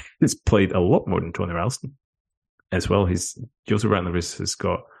Moy. He's played a lot more than Tony Ralston as well. Josef Vranovic has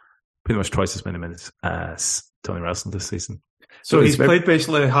got pretty much twice as many minutes as Tony Ralston this season. So he's played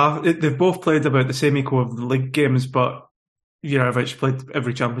basically half. They've both played about the same equal of the league games, but Juranovic played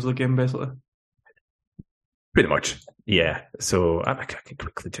every Champions League game basically. Pretty much, yeah. So I can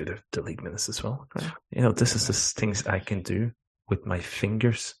quickly do the league minutes as well. Right? This is just things I can do with my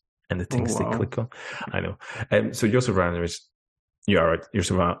fingers and the things they click on. I know. So Josef Vranovic, you're right.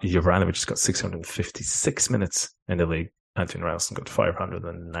 Juranovic has got 656 minutes in the league. Anthony Ralston got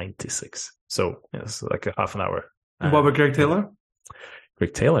 596. So it's like a half an hour. And what about Greg Taylor?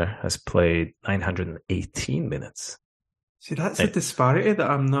 Greg Taylor has played 918 minutes. See, that's a disparity that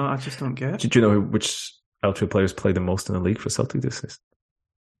I just don't get. Did you know which outfield players play the most in the league for Celtic this season?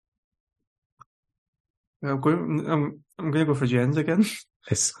 I'm going to go for Jens again.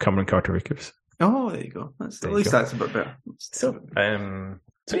 It's Cameron Carter-Vickers. Oh, there you go. That's a bit better. So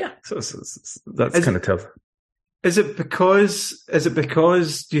that's kind of tough. Is it because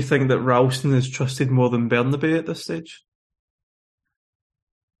do you think that Ralston is trusted more than Bernabei at this stage?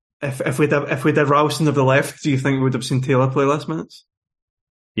 If we did Ralston of the left, do you think we would have seen Taylor play less minutes?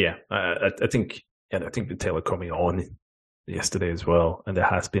 Yeah, I think with Taylor coming on yesterday as well, and there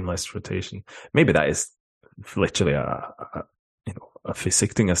has been less rotation. Maybe that is literally a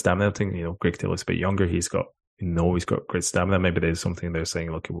physique thing, a stamina thing. Greg Taylor's a bit younger. He's got great stamina. Maybe there's something they're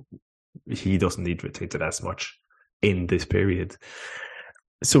saying, look, he doesn't need rotated as much in this period.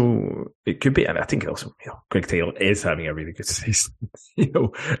 So it could be, and I think also, Greg Taylor is having a really good season,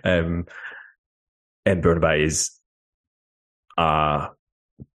 and Bernabei is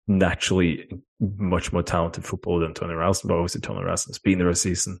naturally much more talented footballer than Tony Ralston, but obviously Tony Ralston's been there a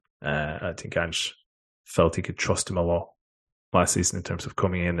season. I think Ange felt he could trust him a lot last season in terms of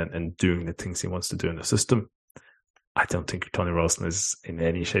coming in and doing the things he wants to do in the system. I don't think Tony Ralston is in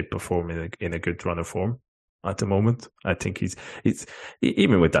any shape or form in a good run of form at the moment. I think he's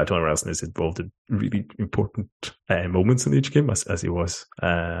even with that, Tony Ralston is involved in really important moments in each game, as he was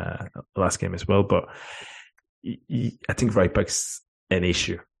last game as well. But I think right back's an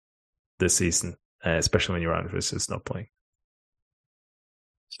issue this season, especially when Juranovic is not playing.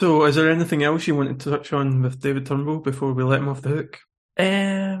 So, is there anything else you wanted to touch on with David Turnbull before we let him off the hook?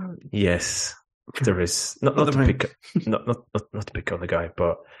 Yes, there is. Not to pick on the guy,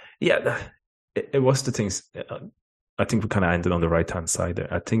 but yeah, it was the things. I think we kind of ended on the right hand side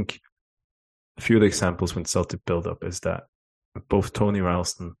there. I think a few of the examples when Celtic build up is that both Tony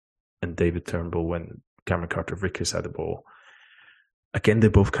Ralston and David Turnbull, when Cameron Carter-Vickers had the ball, again they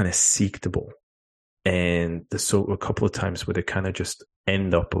both kind of seek the ball, and there's a couple of times where they kind of just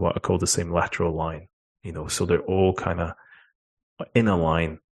end up what I call the same lateral line. So they're all kind of in a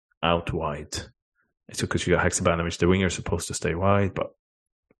line out wide. So because you got Haksabanovic, the winger is supposed to stay wide, but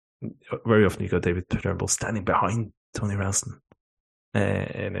very often you got David Turnbull standing behind Tony Ralston.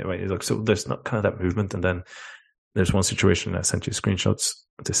 So there's not kind of that movement. And then there's one situation I sent you screenshots.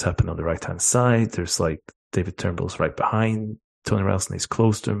 This happened on the right hand side. There's like David Turnbull's right behind Tony Ralston. He's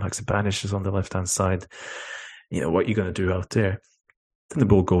close to him. Haksabanovic is on the left hand side. What are you going to do out there? Then the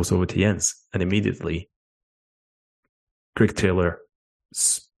ball goes over to Jens, and immediately Greg Taylor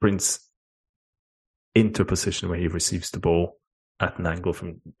sprints into a position where he receives the ball at an angle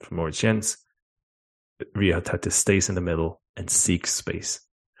from Moritz Jens. Rio Hatate stays in the middle and seeks space.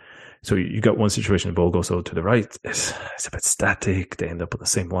 So you got one situation, the ball goes over to the right. It's a bit static. They end up on the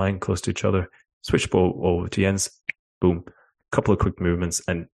same line, close to each other. Switch ball over to Jens. Boom. Couple of quick movements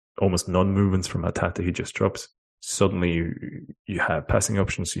and almost non-movements from Hatate. He just drops. Suddenly you have passing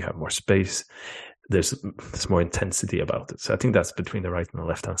options. You have more space. There's more intensity about it. So I think that's between the right and the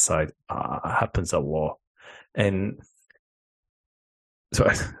left-hand side. Happens a lot. And so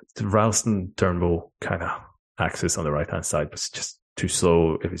the Ralston Turnbull kind of axis on the right-hand side was just too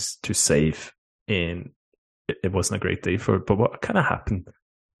slow. It was too safe, and it wasn't a great day for it. But what kind of happened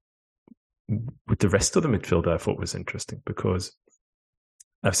with the rest of the midfield I thought was interesting, because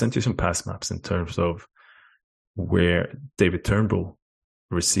I've sent you some pass maps in terms of where David Turnbull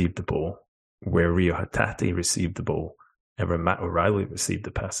received the ball, where Rio Hatate received the ball, and where Matt O'Reilly received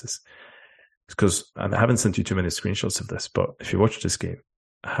the passes. Because I haven't sent you too many screenshots of this, but if you watch this game,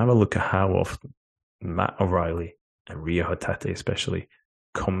 have a look at how often Matt O'Reilly and Rio Hatate especially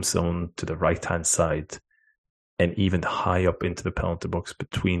comes on to the right-hand side and even high up into the penalty box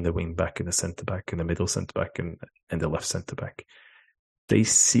between the wing-back and the centre-back and the middle centre-back and the left centre-back. They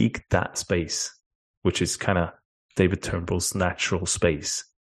seek that space, which is kind of David Turnbull's natural space,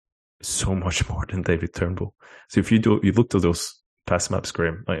 so much more than David Turnbull. So if you looked at those pass maps,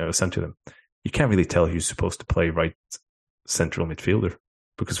 Graham, I sent you them, you can't really tell who's supposed to play right central midfielder,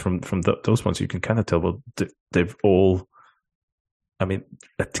 because from those ones you can kind of tell, well, they've all, I mean,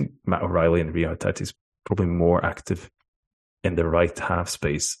 I think Matt O'Reilly and Rio Hatate is probably more active in the right half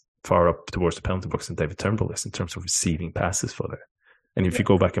space far up towards the penalty box than David Turnbull is in terms of receiving passes for that. And if you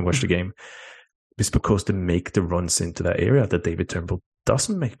go back and watch the game, it's because they make the runs into that area that David Turnbull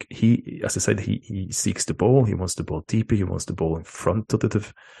doesn't make. He, as I said, he seeks the ball. He wants the ball deeper. He wants the ball in front of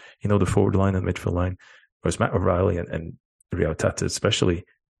the forward line and midfield line. Whereas Matt O'Reilly and Rio Hatate especially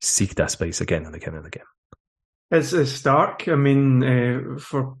seek that space again and again and again. It's stark. I mean,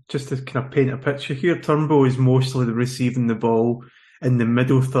 for just to kind of paint a picture here, Turnbull is mostly receiving the ball in the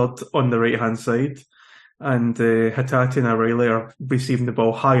middle third on the right-hand side, and Hatate and O'Reilly are receiving the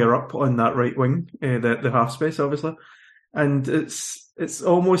ball higher up on that right wing, the half space, obviously. And it's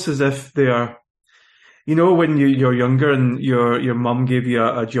almost as if they are, you know, when you're younger and your mum gave you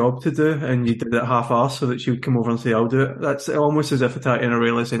a job to do and you did it half-assed so that she would come over and say, I'll do it. That's almost as if Hatate and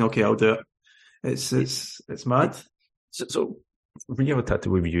O'Reilly saying, okay, I'll do it. It's mad. So Rio Hatate,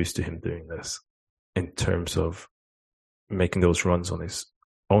 we're used to him doing this in terms of making those runs on his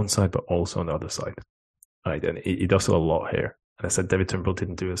own side, but also on the other side. Right, and he does it a lot here. And I said David Turnbull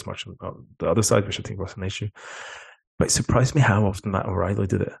didn't do as much on the other side, which I think was an issue. But it surprised me how often Matt O'Reilly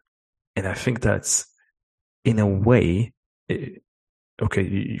did it. And I think that's, in a way, okay,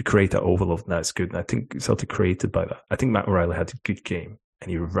 you create that overload, and that's good. And I think Celtic created by that. I think Matt O'Reilly had a good game, and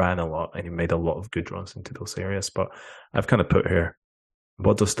he ran a lot, and he made a lot of good runs into those areas. But I've kind of put here,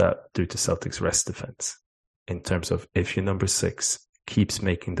 what does that do to Celtic's rest defence? In terms of, if your number 6 keeps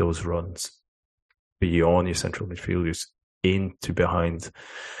making those runs beyond your central midfielders into behind,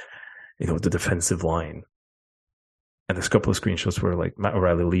 the defensive line. And there's a couple of screenshots where like Matt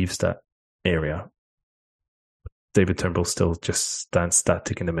O'Reilly leaves that area. David Turnbull still just stands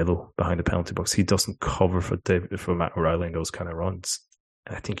static in the middle behind the penalty box. He doesn't cover for Matt O'Reilly in those kind of runs.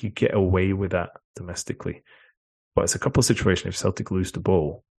 And I think you get away with that domestically. But it's a couple of situations if Celtic lose the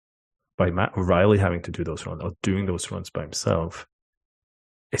ball by Matt O'Reilly having to do those runs or doing those runs by himself.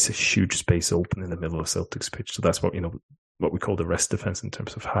 It's a huge space open in the middle of Celtic's pitch. So that's what we call the rest defense in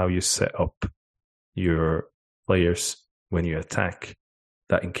terms of how you set up your players when you attack,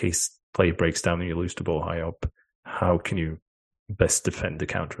 that in case play breaks down and you lose the ball high up, how can you best defend the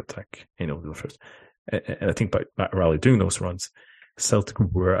counter-attack? The first. And I think by Matt O'Reilly doing those runs, Celtic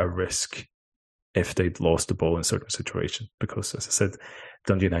were at risk if they'd lost the ball in certain situations, because, as I said,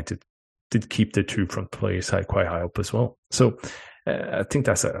 Dundee United did keep their 2 front players quite high up as well. So I think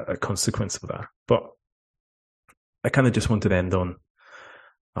that's a consequence of that. But I kind of just wanted to end on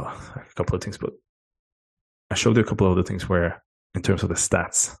a couple of things, but I showed you a couple of other things where, in terms of the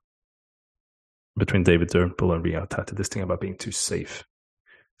stats, between David Turnbull and Rio Hatate, this thing about being too safe.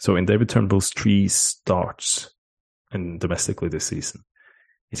 So in David Turnbull's 3 starts in domestically this season,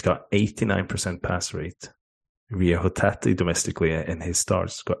 he's got 89% pass rate. Rio Hatate domestically in his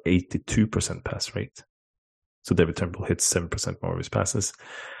starts got 82% pass rate. So David Turnbull hits 7% more of his passes.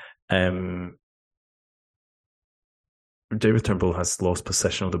 David Turnbull has lost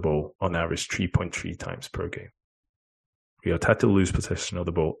possession of the ball on average 3.3 times per game. Rio Hatate lose possession of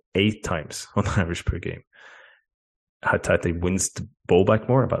the ball 8 times on average per game. Hatate wins the ball back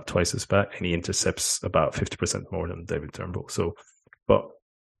more, about twice as back, and he intercepts about 50% more than David Turnbull. So, but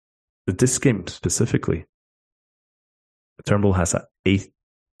this game specifically, Turnbull has an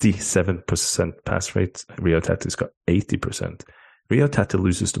 87% pass rate. Rio Tate's got 80%. Rio Tate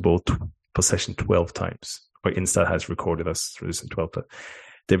loses the ball possession 12 times, or Insta has recorded us losing 12 times.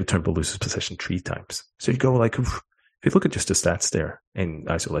 David Turnbull loses possession 3 times. So you go like, if you look at just the stats there in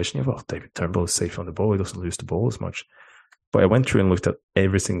isolation, you go, oh, David Turnbull is safe on the ball. He doesn't lose the ball as much. But I went through and looked at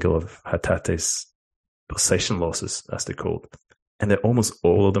every single of Hatate's possession losses, as they're called. And they're almost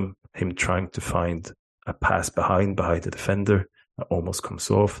all of them him trying to find a pass behind the defender that almost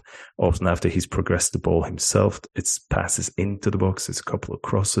comes off. Often after he's progressed the ball himself, it's passes into the box. It's a couple of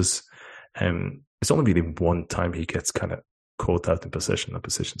crosses. It's only really one time he gets kind of caught out in possession that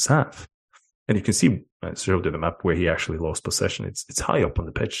positions have. And you can see, I showed you the map where he actually lost possession. It's high up on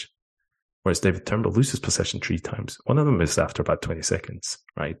the pitch. Whereas David Turnbull loses possession 3 times. One of them is after about 20 seconds,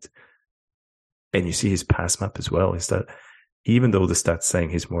 right? And you see his pass map as well, is that even though the stats saying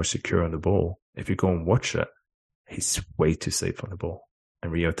he's more secure on the ball, if you go and watch it, he's way too safe on the ball.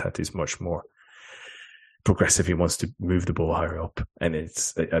 And Rio Tate is much more progressive. He wants to move the ball higher up. And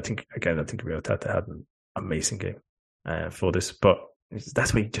I think Rio Tate had an amazing game for this. But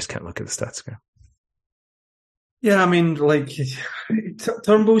that's why you just can't look at the stats, Graham. Yeah, I mean, like,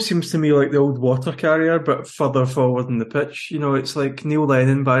 Turnbull seems to me like the old water carrier, but further forward in the pitch. You know, it's like Neil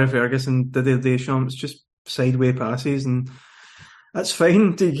Lennon, Barry Ferguson, Didier Deschamps, just sideway passes, and that's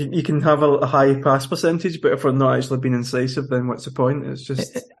fine. You can have a high pass percentage, but if we're not actually being incisive, then what's the point? It's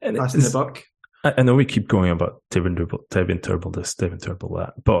just passing the buck. I know we keep going about David Turnbull this, David Turnbull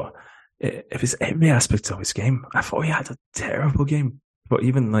that, but if it's every aspect of his game, I thought he had a terrible game. But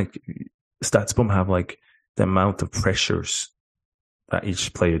even like StatsBomb have like the amount of pressures that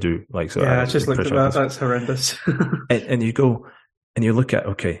each player do. Like, so yeah, I just looked at that. That's horrendous. and you go and you look at,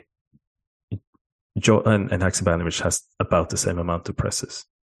 okay, Joe and Haksabanovic has about the same amount of presses.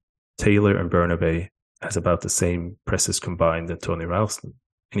 Taylor and Bernabei has about the same presses combined than Tony Ralston.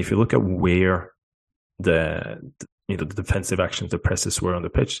 And if you look at where the defensive actions, the presses were on the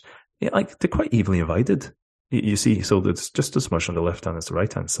pitch, yeah, like they're quite evenly divided. You see, so there's just as much on the left hand as the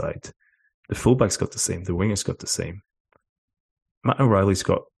right hand side. The fullbacks got the same. The wingers got the same. Matt O'Reilly's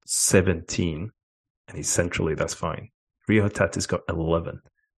got 17, and he's centrally. That's fine. Rio Tate's got 11.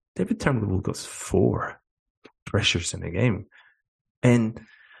 David Turnbull got 4 pressures in the game. And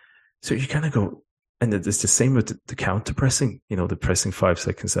so you kind of go, and it's the same with the counter pressing, the pressing 5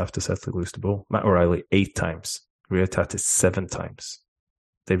 seconds after Settle lose the ball. Matt O'Reilly 8 times. Rio Tate 7 times.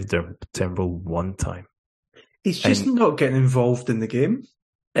 David Turnbull 1 time. He's just not getting involved in the game.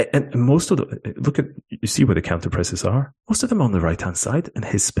 And most of you see where the counter presses are. Most of them on the right hand side in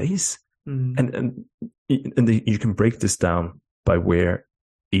his space. And you can break this down by where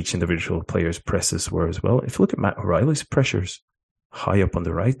each individual player's presses were as well. If you look at Matt O'Reilly's pressures, high up on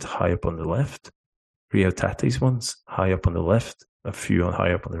the right, high up on the left. Rio Tate's ones, high up on the left, a few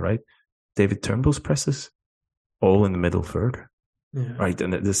high up on the right. David Turnbull's presses, all in the middle third. Yeah. Right,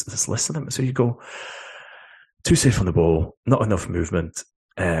 and there's less of them. So you go, too safe on the ball, not enough movement,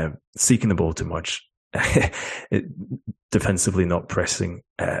 seeking the ball too much, defensively not pressing.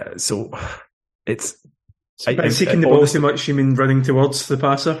 So it's... By seeking the ball too much, you mean running towards the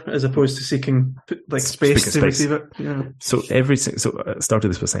passer as opposed to seeking space to receive it? Yeah. So I started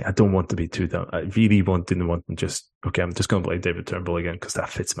this by saying I don't want to be too down. I really didn't want to just, okay, I'm just going to play David Turnbull again because that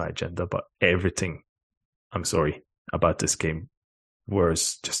fits my agenda. But everything, I'm sorry, about this game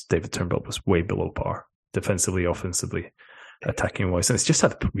was just David Turnbull was way below par, defensively, offensively, attacking wise. And it's just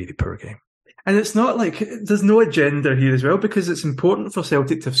had a really poor game. And it's not like there's no agenda here as well, because it's important for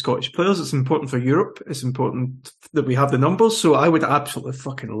Celtic to have Scottish players. It's important for Europe. It's important that we have the numbers. So I would absolutely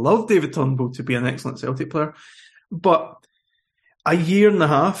fucking love David Turnbull to be an excellent Celtic player. But a year and a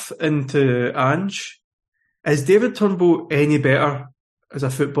half into Ange, is David Turnbull any better as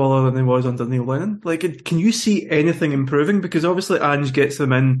a footballer than he was under Neil Lennon? Like, can you see anything improving? Because obviously Ange gets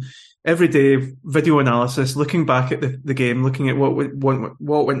them in every day, video analysis, looking back at the game, looking at what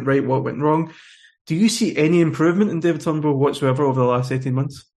went right, what went wrong. Do you see any improvement in David Turnbull whatsoever over the last 18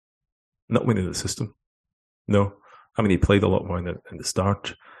 months? Not within the system. No. I mean, he played a lot more in the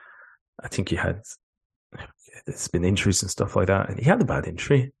start. I think there's been injuries and stuff like that. And he had a bad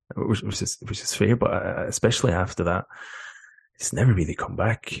injury, which is fair, but especially after that, he's never really come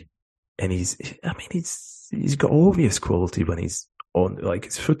back. And he's got obvious quality when he's on, like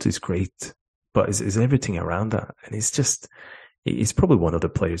his foot is great, but is everything around that. And he's probably one of the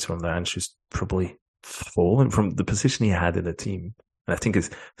players from the Ange who's probably fallen from the position he had in the team. And I think it's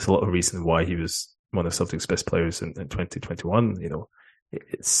a lot of reason why he was one of Celtic's best players in 2021.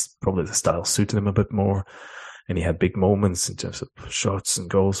 It's probably the style suited him a bit more, and he had big moments in terms of shots and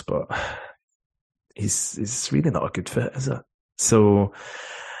goals, but he's really not a good fit, is it? So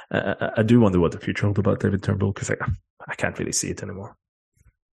I do wonder what the future holds about David Turnbull, because I can't really see it anymore.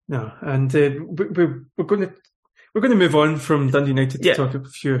 No, and we're going to move on from Dundee United to talk a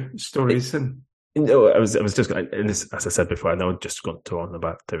few stories. I was just going, and this, as I said before, I know just going to on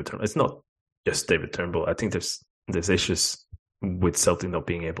about David Turnbull. It's not just David Turnbull. I think there's issues with Celtic not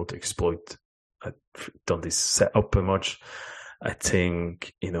being able to exploit Dundee's set up very much. I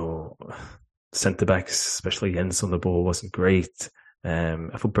think centre backs, especially Jens on the ball, wasn't great. I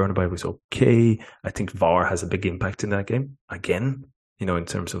thought Bernabei was okay. I think VAR has a big impact in that game again. In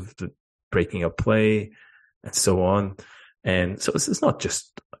terms of the breaking up play and so on. And so it's not,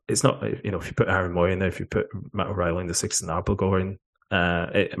 if you put Aaron Moy in there, if you put Matt O'Reilly in the 6 and Abelgore in,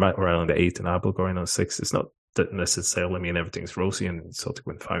 Matt O'Reilly in the 8 and Abelgore in on 6, it's not that necessarily mean everything's rosy and Celtic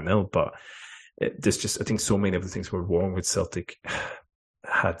win 5-0, but there's just, I think so many of the things were wrong with Celtic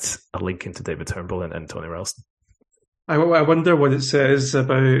had a link into David Turnbull and Tony Ralston. I wonder what it says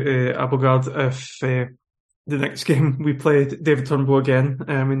about Abelgard if the next game we played David Turnbull again.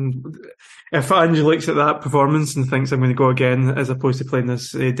 I mean, if Ange looks at that performance and thinks I'm going to go again as opposed to playing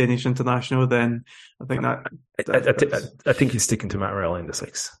this Danish international, then I think I think he's sticking to Matt O'Reilly in the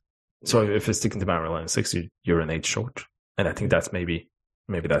 6. So if it's sticking to Matt O'Reilly in the 6, you're an 8 short, and I think that's maybe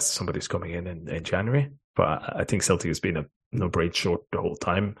that's somebody who's coming in January. But I think Celtic has been a number 8 short the whole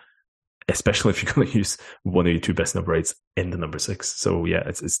time, especially if you're going to use one of your 2 best number 8s in the number 6. So yeah,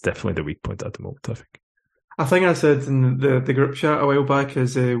 it's definitely the weak point at the moment, I think. I think I said in the group chat a while back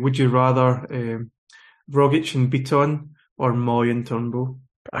is, would you rather Rogic and Beaton or Moy and Turnbull?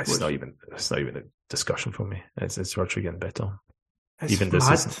 It's not even a discussion for me. It's Rogic and Beaton.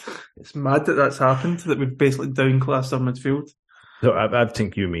 It's mad that that's happened, that we've basically downclassed our midfield. So I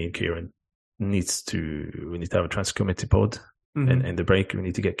think me and Kieran we need to have a transfer committee pod. Mm-hmm. In the break, we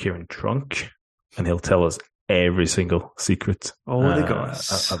need to get Kieran drunk, and he'll tell us every single secret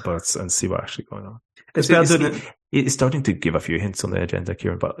about and see what's actually going on. It's starting to give a few hints on the agenda,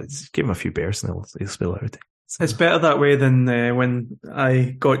 Kieran, but give him a few beers and he'll spill everything. So. It's better that way than when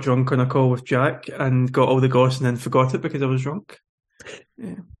I got drunk on a call with Jack and got all the goss and then forgot it because I was drunk.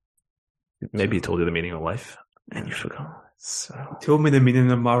 Yeah. Maybe he told you the meaning of life and you forgot. So. He told me the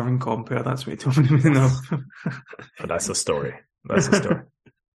meaning of Marvin Compere. That's what he told me the meaning of. But that's a story.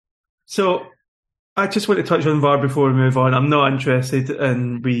 So I just want to touch on VAR before we move on. I'm not interested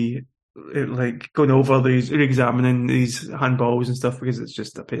in going over re-examining these handballs and stuff because it's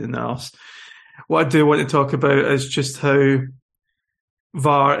just a pain in the arse. What I do want to talk about is just how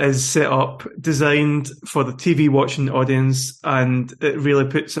VAR is set up, designed for the TV watching audience, and it really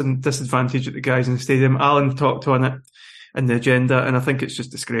puts a disadvantage at the guys in the stadium. Alan talked on it in the agenda, and I think it's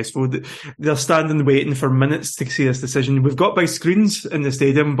just disgraceful. They're standing waiting for minutes to see this decision. We've got big screens in the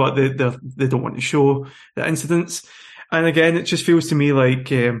stadium, but they don't want to show the incidents. And again, it just feels to me like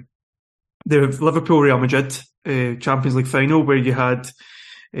the Liverpool-Real Madrid Champions League final, where you had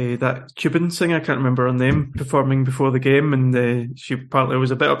that Cuban singer, I can't remember her name, performing before the game, and she apparently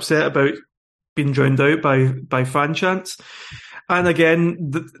was a bit upset about being drowned out by fan chants. And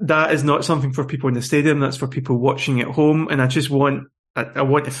again, that is not something for people in the stadium. That's for people watching at home. And I just want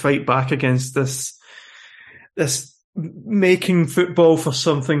to fight back against this making football for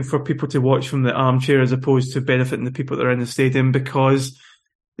something for people to watch from the armchair as opposed to benefiting the people that are in the stadium, because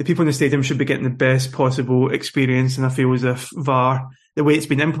the people in the stadium should be getting the best possible experience. And I feel as if VAR, the way it's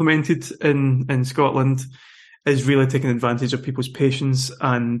been implemented in Scotland, is really taking advantage of people's patience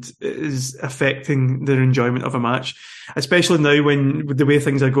and is affecting their enjoyment of a match. Especially now when, with the way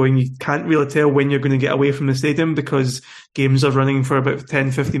things are going, you can't really tell when you're going to get away from the stadium because games are running for about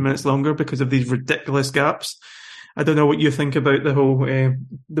 10, 15 minutes longer because of these ridiculous gaps. I don't know what you think about the whole,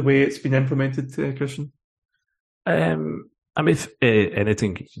 the way it's been implemented, Christian. I mean, if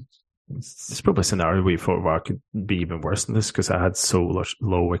anything, it's probably a scenario where you thought VAR could be even worse than this, because I had so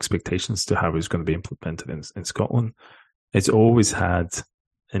low expectations to how it was going to be implemented in Scotland. It's always had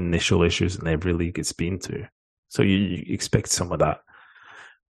initial issues in every league it's been to. So you expect some of that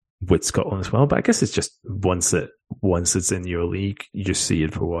with Scotland as well. But I guess it's just once it's in your league, you just see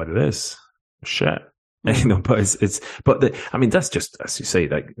it for what it is. Shit. But I mean, that's just, as you say,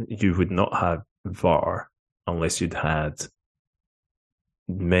 like, you would not have VAR unless you'd had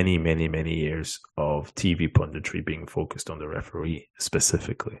many, many, many years of TV punditry being focused on the referee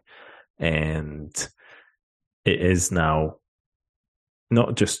specifically. And it is now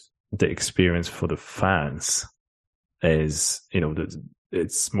not just the experience for the fans, is,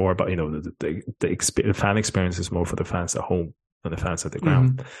 it's more about, the fan experience is more for the fans at home than the fans at the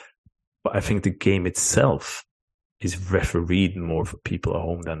ground. Mm-hmm. But I think the game itself is refereed more for people at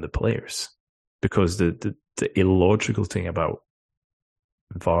home than the players, because the illogical thing about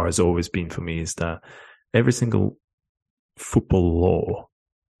VAR has always been for me is that every single football law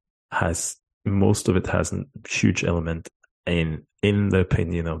most of it has a huge element in the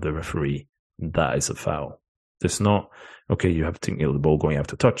opinion of the referee, that is a foul. There's not, okay, you have to, the ball going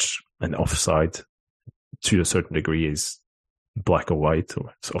after touch, and offside to a certain degree is black or white,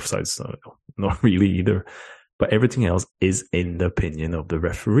 or offside's not really either. But everything else is in the opinion of the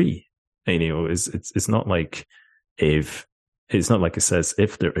referee. And, it's not like it says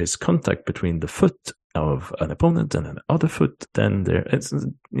if there is contact between the foot of an opponent and another foot, then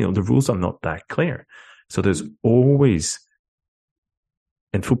the rules are not that clear. So there's always,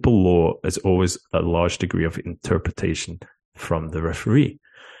 in football law, there's always a large degree of interpretation from the referee.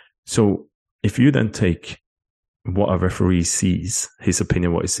 So if you then take what a referee sees, his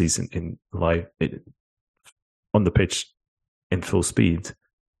opinion, what he sees in live on the pitch in full speed,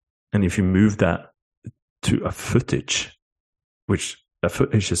 and if you move that to a footage, which a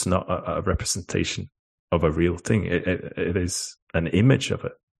footage is not a representation of a real thing. It is an image of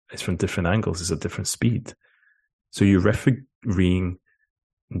it. It's from different angles. It's a different speed. So you're refereeing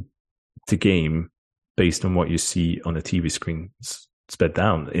the game based on what you see on a TV screen sped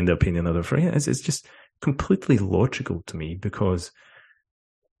down, in the opinion of the referee. It's just completely logical to me, because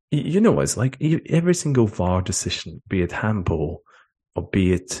it's like every single VAR decision, be it handball or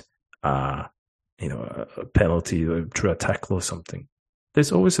be it a penalty through a tackle or something,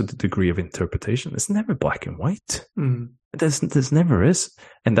 there's always a degree of interpretation. It's never black and white. Mm. There's never is.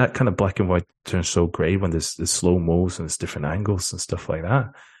 And that kind of black and white turns so grey when there's slow mo's and there's different angles and stuff like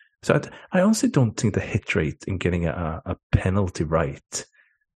that. So I honestly don't think the hit rate in getting a penalty right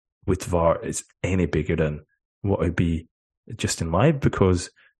with VAR is any bigger than what would be just in live, because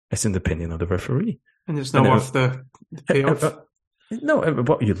it's in the opinion of the referee. And it's not worth the payoff. No,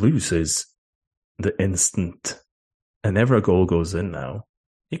 what you lose is the instant. Whenever a goal goes in now,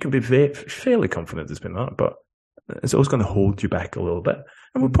 you can be fairly confident it's been that, but it's always going to hold you back a little bit.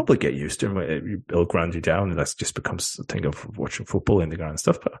 And we'll probably get used to it. It'll ground you down, and that just becomes a thing of watching football in the ground and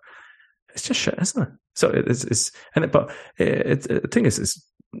stuff. But it's just shit, isn't it? So the thing is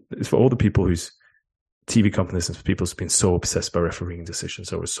for all the people whose TV companies and people have been so obsessed by refereeing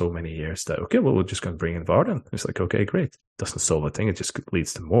decisions over so many years that, okay, well, we're just going to bring in VAR then. It's like, okay, great. Doesn't solve a thing. It just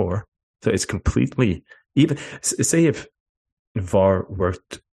leads to more. So it's completely, even say if VAR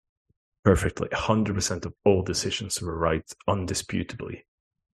worked perfectly, 100% of all decisions were right, undisputably,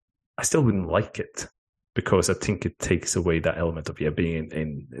 I still wouldn't like it, because I think it takes away that element of being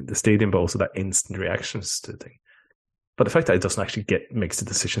in the stadium, but also that instant reactions to the thing. But the fact that it doesn't actually makes the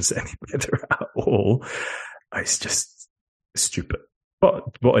decisions any better at all, it's just stupid. But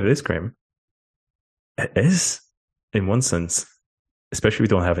what it is, Graham, it is, in one sense, especially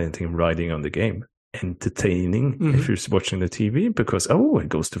if you don't have anything riding on the game, entertaining if you're watching the TV, because, it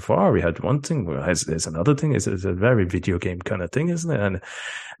goes too far. We had one thing, there's another thing. It's a very video game kind of thing, isn't it?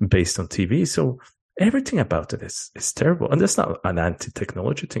 And based on TV. So everything about it is terrible. And that's not an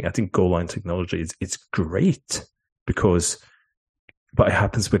anti-technology thing. I think goal line technology is great, but it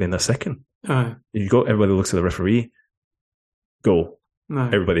happens within a second. You go, everybody looks at the referee, goal. No.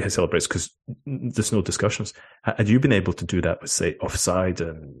 Everybody celebrates because there's no discussions. Had you been able to do that with, say, offside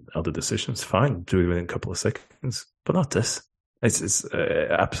and other decisions, fine, do it within a couple of seconds, but not this. It's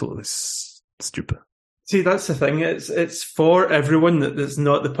absolutely stupid. See, that's the thing. It's for everyone that's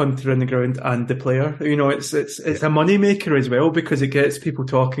not the punter in the ground and the player. It's a money maker as well, because it gets people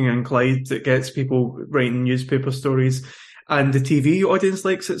talking in Clyde, it gets people writing newspaper stories, and the TV audience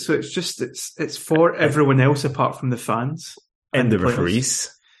likes it. So it's for everyone else apart from the fans. And the referees.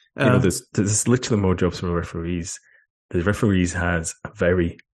 There's literally more jobs from the referees. The referees has a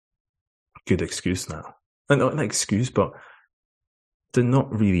very good excuse now. Not an excuse, but they're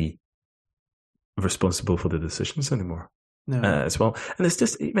not really responsible for the decisions anymore as well. And it's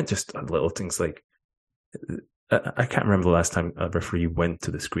just little things like, I can't remember the last time a referee went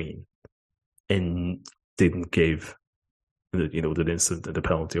to the screen and didn't give the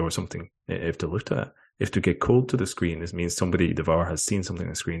penalty or something if they looked at it. If to get called to the screen, it means somebody, the VAR, has seen something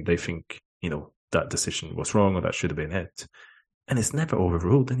on the screen. They think, that decision was wrong or that should have been it. And it's never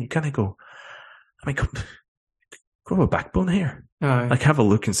overruled. And you kind of go, grow a backbone here. Like, have a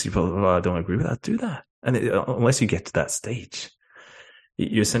look and see, I don't agree with that. Do that. And unless you get to that stage,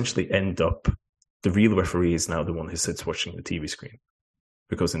 you essentially end up, the real referee is now the one who sits watching the TV screen.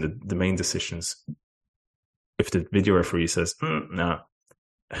 Because in the main decisions, if the video referee says, no,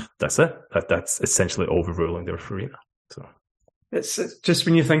 that's it. That's essentially overruling the referee now. So it's just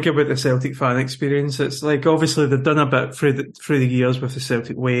when you think about the Celtic fan experience, it's like obviously they've done a bit through the years with the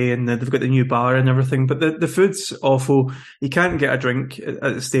Celtic way, and they've got the new bar and everything. But the food's awful. You can't get a drink at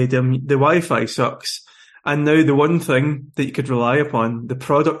the stadium. The Wi-Fi sucks. And now the one thing that you could rely upon, the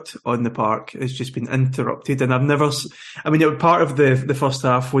product on the park, has just been interrupted. And I've never, part of the first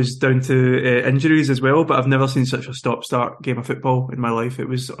half was down to injuries as well, but I've never seen such a stop-start game of football in my life. It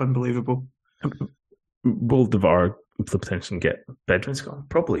was unbelievable. Will the VAR potentially get bedrooms gone?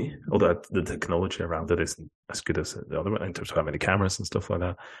 Probably, although the technology around it isn't as good as the other one in terms of how many cameras and stuff like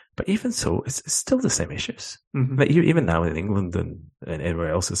that. But even so, it's still the same issues. Mm-hmm. Like even now in England and anywhere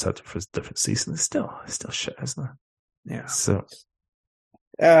else, it's had for different seasons. It's still shit, isn't it? Yeah. So.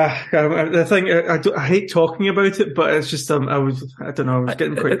 The thing I hate talking about it, but it's just I was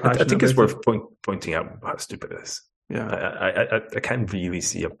getting quite passionate. I think it's worth pointing out how stupid it is. Yeah, I can't really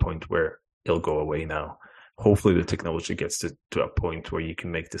see a point where it'll go away now. Hopefully the technology gets to a point where you can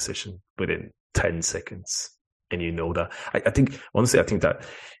make decision within 10 seconds. And you know that. I think that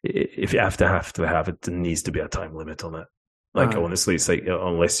if you have to have it, there needs to be a time limit on it. Like, honestly, it's like,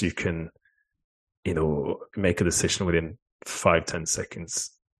 unless you can, make a decision within 5-10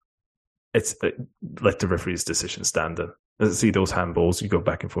 seconds, it's let the referee's decision stand. See those handballs, you go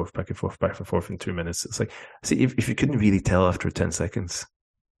back and forth in 2 minutes. It's like, see, if you couldn't really tell after 10 seconds,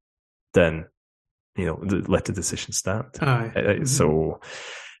 then, let the decision stand. So,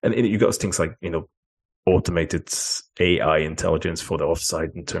 and you got things like, automated AI intelligence for the offside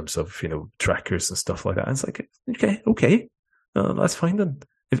in terms of, trackers and stuff like that. And it's like, okay, that's fine then.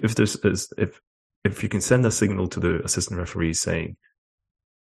 If you can send a signal to the assistant referee saying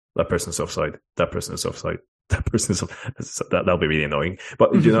that person's offside, that person is offside, that person is offside, that'll be really annoying.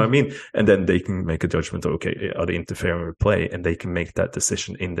 But you know what I mean? And then they can make a judgment of, okay, are they interfering with play? And they can make that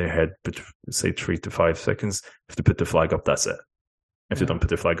decision in their head, but say 3 to 5 seconds. If they put the flag up, that's it. If they don't put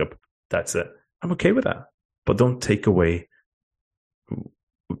the flag up, that's it. I'm okay with that. But don't take away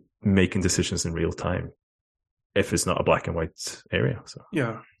making decisions in real time if it's not a black and white area. So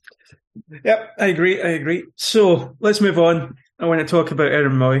yeah. Yep, I agree. So let's move on. I want to talk about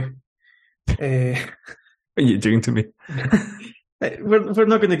Aaron Mooy. What are you doing to me? We're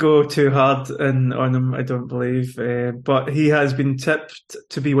not going to go too hard on him, I don't believe. But he has been tipped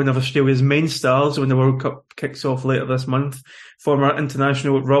to be one of Australia's main stars when the World Cup kicks off later this month. Former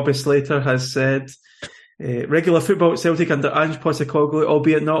international Robbie Slater has said, regular football at Celtic under Ange Postecoglou,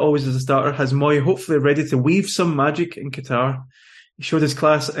 albeit not always as a starter, has Mooy hopefully ready to weave some magic in Qatar. He showed his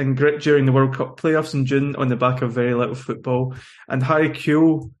class and grit during the World Cup playoffs in June on the back of very little football. And Harry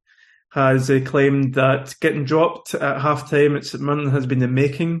Kewell has claimed that getting dropped at half-time at St Mirren has been the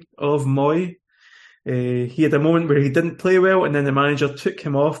making of Mooy. He had a moment where he didn't play well and then the manager took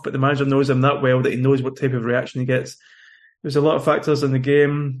him off, but the manager knows him that well that he knows what type of reaction he gets. There's a lot of factors in the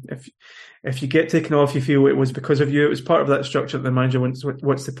game. If you get taken off, you feel it was because of you. It was part of that structure that the manager wants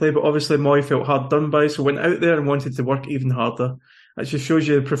to play. But obviously, Mooy felt hard done by, so went out there and wanted to work even harder. That just shows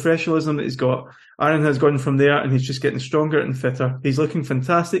you the professionalism that he's got. Aaron has gone from there and he's just getting stronger and fitter. He's looking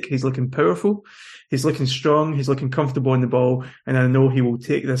fantastic. He's looking powerful. He's looking strong. He's looking comfortable on the ball. And I know he will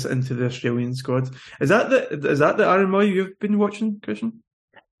take this into the Australian squad. Is that the Aaron Mooy you've been watching, Christian?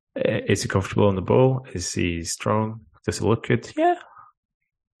 Is he comfortable on the ball? Is he strong? Does he look good? Yeah.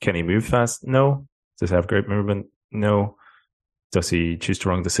 Can he move fast? No. Does he have great movement? No. Does he choose the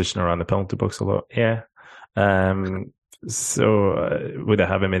wrong decision around the penalty box a lot? Yeah. So would I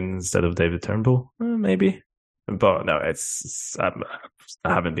have him in instead of David Turnbull? Maybe. But no, I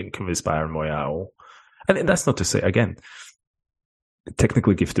haven't been convinced by Aaron Mooy at all. And that's not to say, again,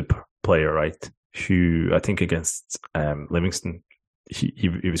 technically gifted player, right? Who I think against Livingston, he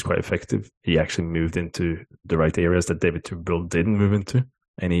was quite effective. He actually moved into the right areas that David Turnbull didn't move into.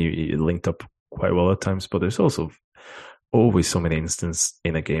 And he linked up quite well at times. But there's also always so many instances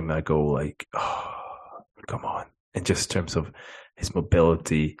in a game that I go like, oh, come on. And just in terms of his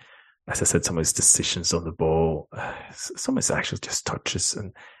mobility, as I said, some of his decisions on the ball, some of his actual just touches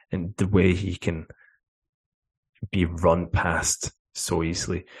and the way he can be run past so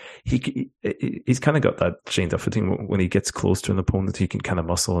easily. He's kind of got that Shane Duffy thing. When he gets close to an opponent, he can kind of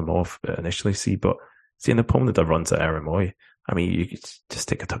muscle him off initially, but see an opponent that runs at Aaron Mooy, I mean, you just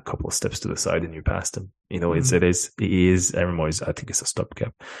take a couple of steps to the side and you passed him. He is Aaron Mooy's, I think it's a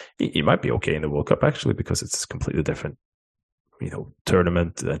stopgap. He might be okay in the World Cup actually, because it's completely different,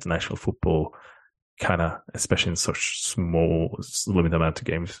 tournament, international football, kind of, especially in such small, limited amount of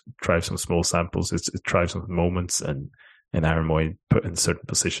games, drives some small samples. It drives some moments and Aaron Mooy put in certain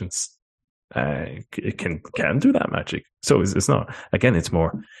positions. it can do that magic. So it's not, again, it's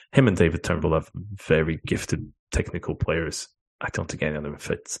more him and David Turnbull have very gifted technical players. I don't think any of them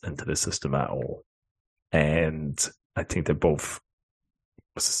fits into the system at all. And I think they're both,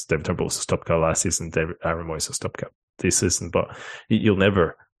 David Turnbull was a stopgap last season, Aaron Moy is a stopgap this season, but you'll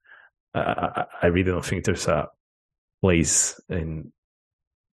never, I really don't think there's a place in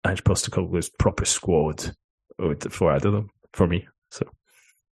Ange Postecoglou's proper squad for either of them, for me.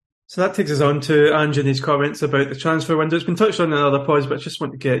 So that takes us on to Ange and his comments about the transfer window. It's been touched on in other pods, but I just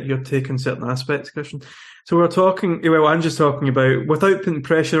want to get your take on certain aspects, Christian. So we're talking, Ange is talking about, without putting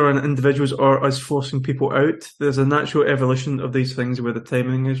pressure on individuals or us forcing people out, there's a natural evolution of these things where the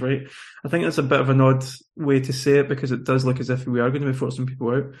timing is right. I think that's a bit of an odd way to say it because it does look as if we are going to be forcing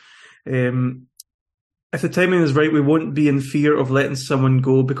people out. If the timing is right, we won't be in fear of letting someone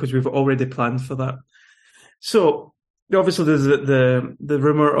go because we've already planned for that. So, obviously, there's the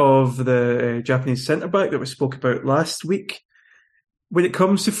rumour of the Japanese centre-back that we spoke about last week. When it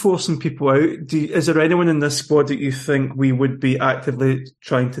comes to forcing people out, is there anyone in this squad that you think we would be actively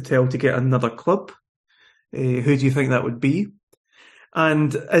trying to tell to get another club? Who do you think that would be?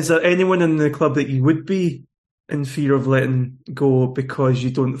 And is there anyone in the club that you would be in fear of letting go because you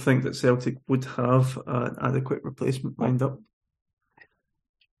don't think that Celtic would have an adequate replacement lined up?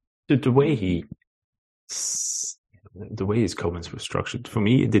 The way his comments were structured, for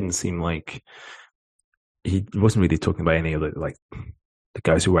me, it didn't seem like he wasn't really talking about any of the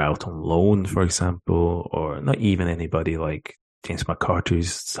guys who were out on loan, for example, or not even anybody like James McCarthy,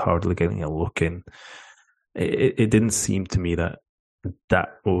 who's hardly getting a look in. It didn't seem to me that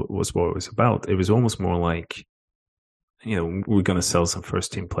was what it was about. It was almost more like, we're going to sell some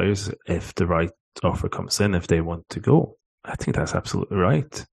first team players if the right offer comes in, if they want to go. I think that's absolutely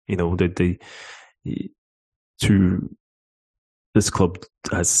right. This club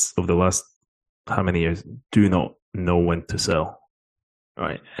has, over the last how many years, do not know when to sell,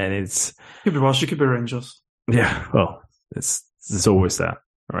 right? And it's could be worse. It could be Rangers. Yeah, well, there's always that,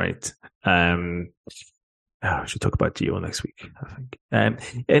 right? I should talk about Gio next week, I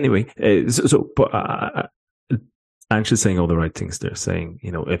think. Anyway, but Ange is saying all the right things. They're saying,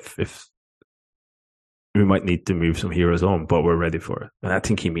 if we might need to move some heroes on, but we're ready for it. And I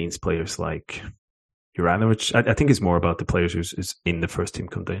think he means players like Juranovic. I think it's more about the players who's in the first team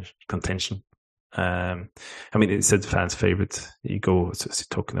contention. It said fans' favourite. You go, what's he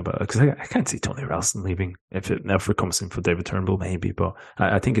talking about? Because I can't see Tony Ralston leaving. If it never comes in for David Turnbull, maybe. But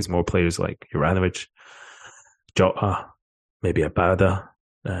I think it's more players like Juranovic, Jota, maybe Abada,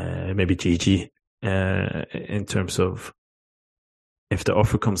 maybe Gigi. In terms of if the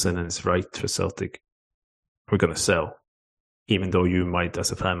offer comes in and it's right for Celtic, we're going to sell. Even though you might,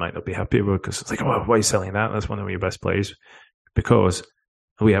 as a fan, might not be happy with it because it's like, why are you selling that? That's one of your best players. Because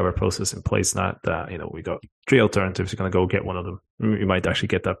we have our process in place now that, we got 3 alternatives. You're going to go get one of them. We might actually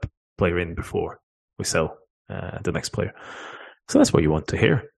get that player in before we sell the next player. So that's what you want to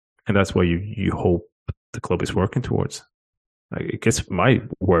hear. And that's what you hope the club is working towards. I guess my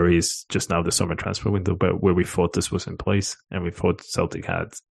worry is just now the summer transfer window, but where we thought this was in place and we thought Celtic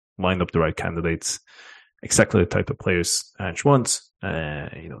had lined up the right candidates, exactly the type of players Ange wants.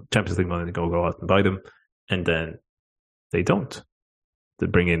 Champions League money to go out and buy them, and then they don't. They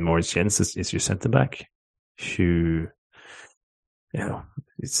bring in Moritz Jens is your centre back, who,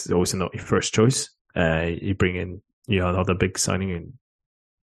 it's always not your first choice. You bring in another big signing in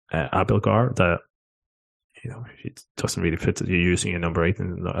Abelgar that it doesn't really fit. You're using your number 8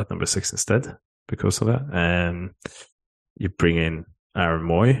 and at number 6 instead because of that. You bring in Aaron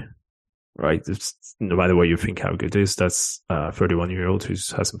Moy. Right, no matter what you think how good it is, that's a 31-year-old who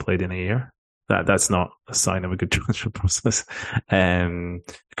hasn't played in a year. That's not a sign of a good transfer process.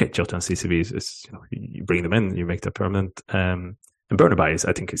 Okay, Jota and CCV is you bring them in, you make that permanent. And Bernabei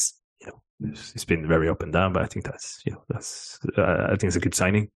I think it's been very up and down, but I think I think it's a good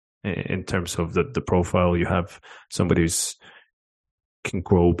signing in terms of the profile. You have somebody who's can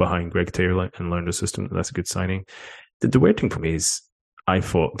grow behind Greg Taylor and learn the system. That's a good signing. The weird thing for me is, I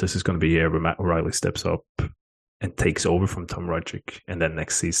thought this is going to be a year where Matt O'Reilly steps up and takes over from Tom Roderick, and then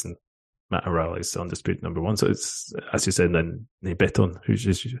next season Matt O'Reilly is undisputed number 1. So it's, as you said, then Beton, who's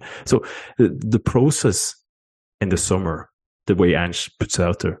just so the process in the summer, the way Ange puts it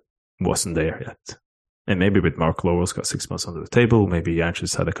out there, wasn't there yet. And maybe with Mark Lowell's got 6 months under the table, maybe Ange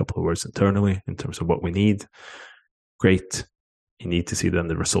has had a couple of words internally in terms of what we need. Great, you need to see then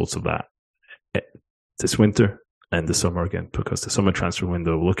the results of that this winter. And the summer again, because the summer transfer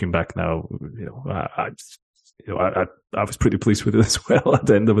window, looking back now, I was pretty pleased with it as well at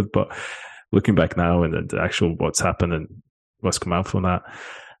the end of it. But looking back now and the actual what's happened and what's come out from that,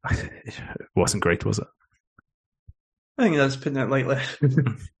 it wasn't great, was it? I think that's putting it lightly.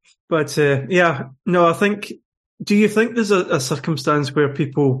 But no, I think. Do you think there's a circumstance where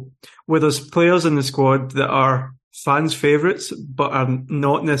there's players in the squad that are fans' favourites, but are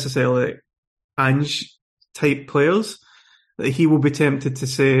not necessarily Ange type players, that he will be tempted to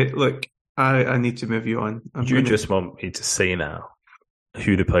say, "Look, I need to move you on." Just want me to say now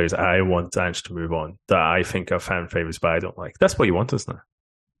who the players I want Ange to move on that I think are fan favourites, but I don't like. That's what you want, isn't it?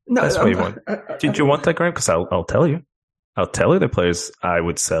 No, that's what you want. Do you want that, Graham? Because I'll tell you. I'll tell you the players I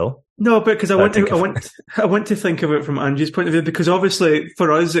would sell. No, but because I want to think of it from Ange's point of view, because obviously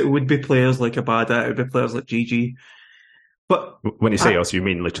for us it would be players like Abada, it would be players like Gigi. But when you say us, you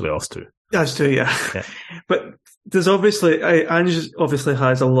mean literally us two. That's true, yeah. But there's obviously Ange obviously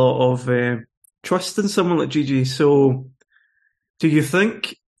has a lot of trust in someone like Gigi. So, do you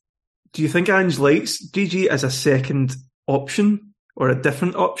think Ange likes Gigi as a second option or a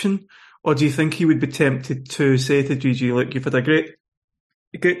different option? Or do you think he would be tempted to say to Gigi, look, you've had a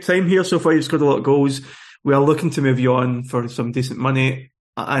great time here so far, you've scored a lot of goals, we are looking to move you on for some decent money,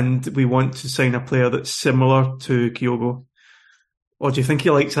 and we want to sign a player that's similar to Kyogo? Or do you think he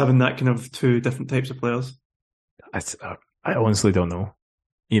likes having that kind of two different types of players? I honestly don't know.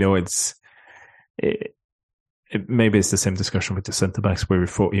 Maybe it's the same discussion with the centre-backs where we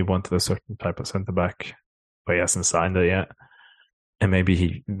thought he wanted a certain type of centre-back, but he hasn't signed it yet. And maybe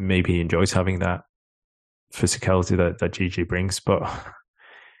he enjoys having that physicality that Gigi brings. But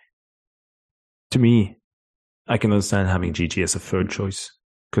to me, I can understand having Gigi as a third choice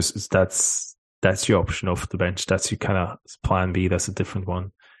because that's your option off the bench. That's your kind of plan B. That's a different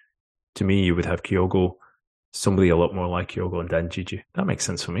one. To me, you would have Kyogo, somebody a lot more like Kyogo, and then Gigi. That makes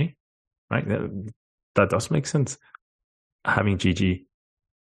sense for me, right? That does make sense. Having Gigi,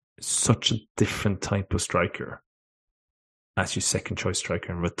 such a different type of striker, as your second choice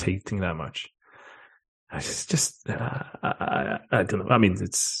striker and rotating that much. It's just, I don't know. I mean,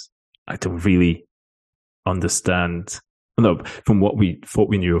 I don't really understand. No, from what we thought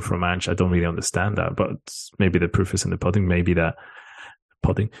we knew from Ange, I don't really understand that, but maybe the proof is in the pudding. Maybe that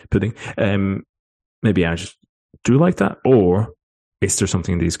pudding. Maybe Ange do like that, or is there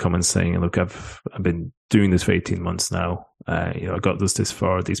something in these comments saying, look, I've been doing this for 18 months now. I got this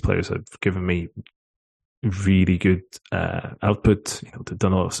far. These players have given me really good output. They've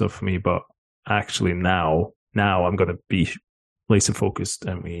done a lot of stuff for me, but actually now I'm going to be laser focused,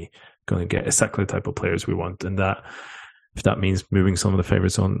 and we're going to get exactly the type of players we want. And that, if that means moving some of the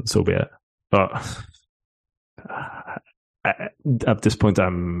favorites on, so be it. But at this point,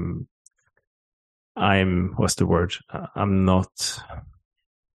 I'm what's the word? I'm not.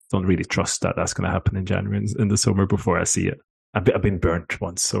 Don't really trust that that's going to happen in January in the summer before I see it. I've been burnt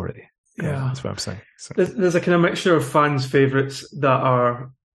once already. Yeah, that's what I'm saying. So. There's a kind of mixture of fans' favourites that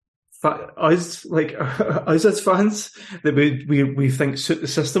are us as fans that we think suit the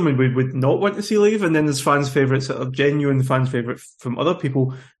system and we would not want to see leave, and then there's fans' favourites that are genuine fans' favourite from other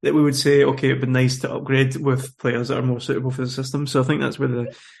people that we would say, okay, it'd be nice to upgrade with players that are more suitable for the system. So I think that's where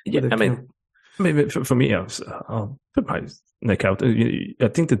maybe for me, I'll put my neck out. I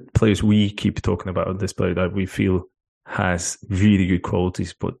think the players we keep talking about on this player that we feel has really good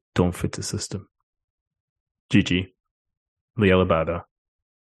qualities but don't fit the system. Gigi, Liel Abada,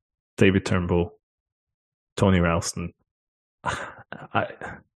 David Turnbull, Tony Ralston. I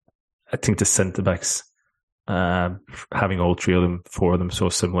think the centre-backs, having all three of them, four of them so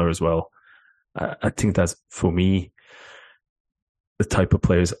similar as well, I think that's, for me, the type of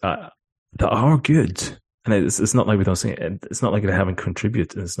players that are good. And it's not like we don't see it. It's not like they haven't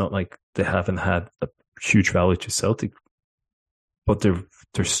contributed. It's not like they haven't had a huge value to Celtic. But their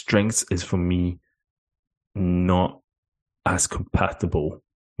strengths is, for me, not as compatible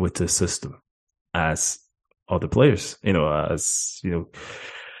with the system as other players. So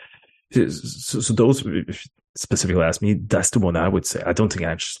those, specifically ask me, that's the one I would say. I don't think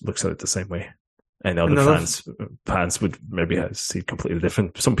Ange looks at it the same way. And other fans would maybe see it completely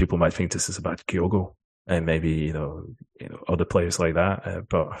different. Some people might think this is about Kyogo and maybe, other players like that.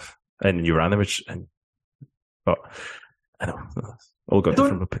 And Juranovic, but I know, all got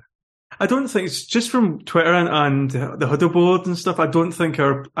different opinions. I don't think it's just from Twitter and the huddle board and stuff. I don't think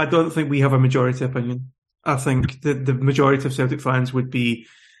we have a majority opinion. I think the majority of Celtic fans would be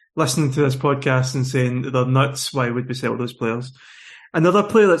listening to this podcast and saying they're nuts. Why would we sell those players? Another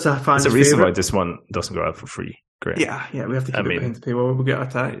player that's a fan's There's a reason favourite, why this one doesn't go out for free. Great. Yeah, we have to keep it behind the paywall. We'll get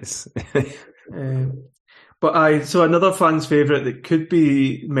attacked. So another fan's favourite that could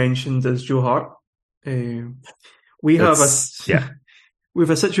be mentioned is Joe Hart. We have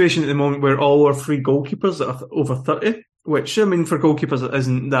a situation at the moment where all our three goalkeepers are over 30, which, I mean, for goalkeepers, it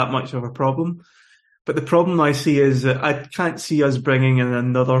isn't that much of a problem. But the problem I see is that I can't see us bringing in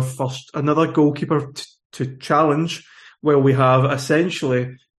another goalkeeper to challenge, where we have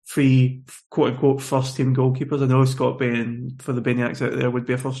essentially three quote unquote first team goalkeepers. I know Scott Bain for the Baniacs out there would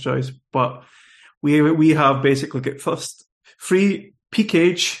be a first choice, but we have basically got three peak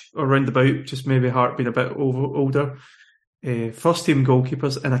age or roundabout, just maybe Hart being a bit older, first team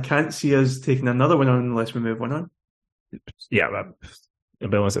goalkeepers, and I can't see us taking another one on unless we move one on. Yeah, I'll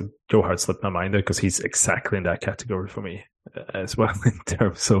be honest, Joe Hart slipped my mind there because he's exactly in that category for me as well in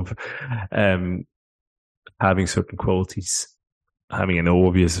terms of having certain qualities, having an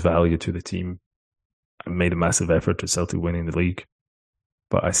obvious value to the team. I made a massive effort to Celtic winning the league,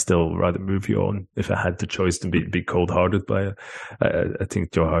 but I still rather move you on if I had the choice to be cold-hearted by it. I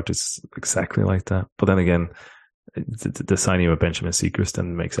think Joe Hart is exactly like that. But then again, the signing of Benjamin Siegrist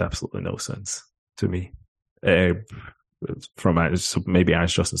then makes absolutely no sense to me. So maybe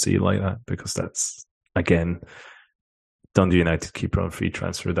Ernst doesn't see it like that, because that's, again, Dundee United keeper on free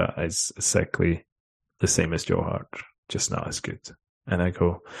transfer that is exactly the same as Joe Hart, just not as good. And I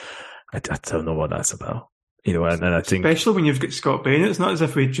go, I don't know what that's about. You know, and I think, especially when you've got Scott Bain, it's not as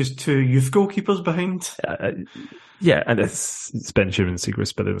if we had just two youth goalkeepers behind. Yeah, and it's Benjamin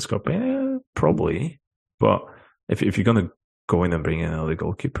Siegrist better than Scott Bain, probably. But if you're going to go in and bring in another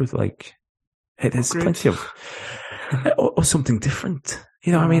goalkeeper, like, hey, there's plenty of or something different.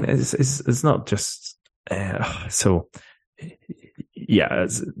 You know what I mean? It's not just so. Yeah,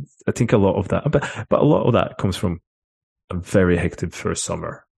 I think a lot of that, but a lot of that comes from a very hectic first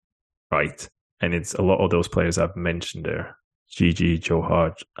summer, right? And it's a lot of those players I've mentioned there, Gigi, Joe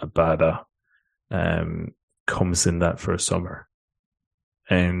Hart, Abada, comes in that first summer.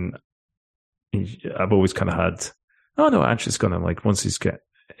 And I've always kind of had, oh no, Ange is going to, like, once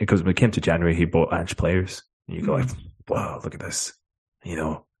because when it came to January, he bought Ange players. And you go like, wow, look at this. You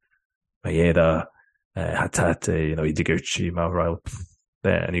know, Maeda, Hatate, Ideguchi, Mauro.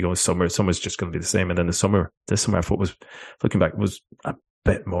 And you go, summer's just going to be the same. And then this summer I thought was, looking back, was a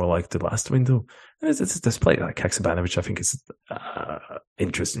bit more like the last window. And it's this player like Haksabanovic, I think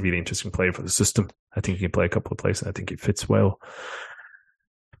is really interesting player for the system. I think he can play a couple of places. I think he fits well.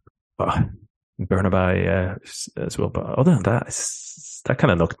 But Bernabei as well. But other than that, that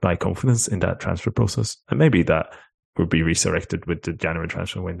kind of knocked my confidence in that transfer process. And maybe that will be resurrected with the January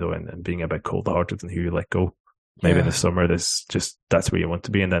transfer window and being a bit cold-hearted and who you let go. Maybe in the summer, that's where you want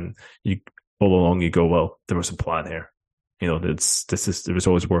to be. And then all along you go, well, there was a plan here. You know, there was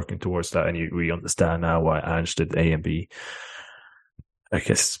always working towards that. And we understand now why Ange did A and B. I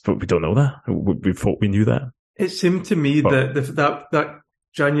guess, but we don't know that. We thought we knew that. It seemed to me that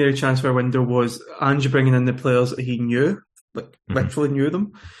January transfer window was Ange bringing in the players that he knew, like literally knew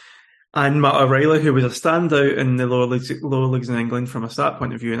them. And Matt O'Reilly, who was a standout in the lower leagues in England from a stat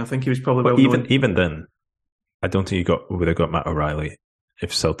point of view, and I think he was probably well known. Even then, I don't think would have got Matt O'Reilly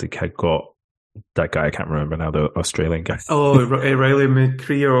if Celtic had got that guy. I can't remember now, the Australian guy. Oh, O'Reilly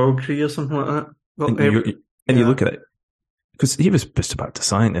McCree or something like that. Well, you look at it, because he was just about to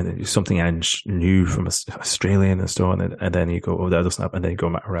sign, and it was something Ange knew from Australian and so on, and then you go, oh, that doesn't happen, and then you go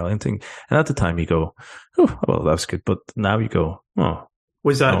Matt O'Reilly and thing. And at the time you go, oh, well, that was good. But now you go, oh.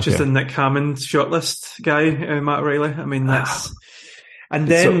 Was that just a Nick Hammond shortlist guy, Matt O'Reilly? I mean, that's... And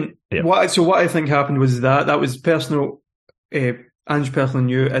then what I think happened was that was personal, Ange personally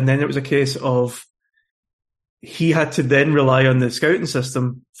knew, and then it was a case of he had to then rely on the scouting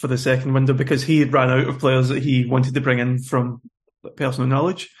system for the second window because he had ran out of players that he wanted to bring in from personal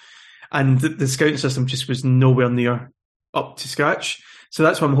knowledge, and the scouting system just was nowhere near up to scratch. So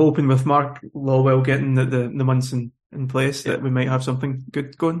that's what I'm hoping with Mark Lawwell getting the months in place that we might have something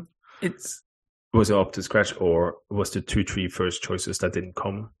good going. Was it up to scratch, or was the 2-3 first choices that didn't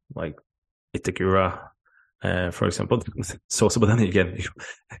come, like Itagura, for example, Sosa? But then again,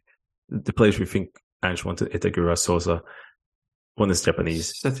 the players we think Ange wanted, Itagura, Sosa, one is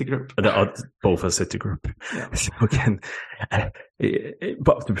Japanese, City Group, both are City Group. Yeah. So again,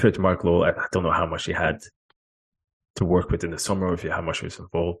 but to be fair to Mark Lowell, I don't know how much he had to work with in the summer, or how much he was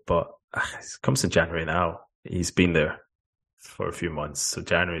involved. But it comes to January now, he's been there for a few months. So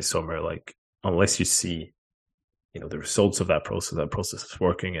January, summer, like, unless you see, the results of that process is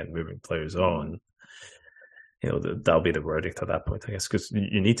working and moving players on, that'll be the verdict at that point, I guess, because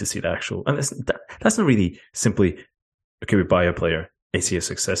you need to see the actual, and that's not really simply, okay, we buy a player, is he a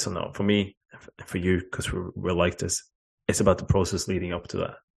success or not? For me, for you, because we're like this, it's about the process leading up to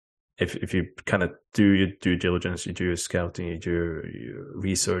that. If you kind of do your due diligence, you do your scouting, you do your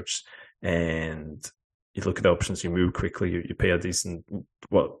research, and you look at the options, you move quickly, you pay a decent,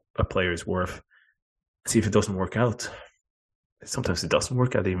 what a player is worth. See if it doesn't work out. sometimes it doesn't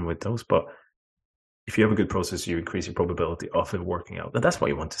work out even with those. But if you have a good process, you increase your probability of it working out. And that's what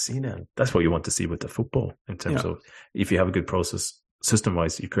you want to see then. That's what you want to see with the football in terms of if you have a good process,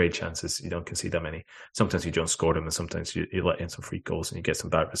 system-wise, you create chances. You don't concede that many. Sometimes you don't score them, and sometimes you let in some free goals and you get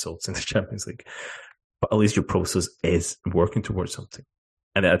some bad results in the Champions League. But at least your process is working towards something.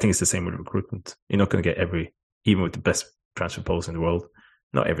 And I think it's the same with recruitment. You're not going to get even with the best transfer polls in the world,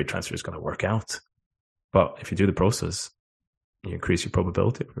 not every transfer is going to work out. But if you do the process, you increase your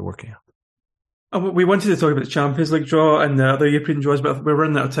probability of it working out. We wanted to talk about the Champions League draw and the other European draws, but we're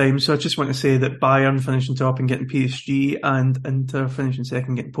running out of time. So I just want to say that Bayern finishing top and getting PSG and Inter finishing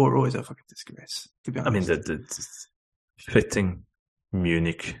second getting Porto is a fucking disgrace, to be honest. I mean, the fitting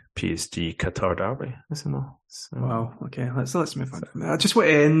Munich PSG Qatar derby, isn't it? So. Wow. Okay, let's move on from there. I just want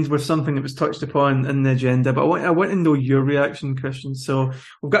to end with something that was touched upon in the agenda, but I want to know your reaction, Christian. So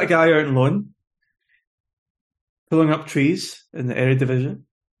we've got a guy out on loan pulling up trees in the Eredivisie.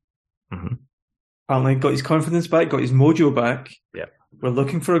 Mm-hmm. Apparently got his confidence back, got his mojo back. Yeah. We're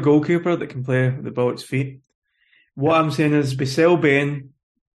looking for a goalkeeper that can play with the ball at his feet. What I'm saying is we sell Bain,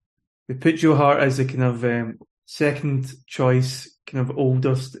 we put Joe Hart as the kind of second choice, kind of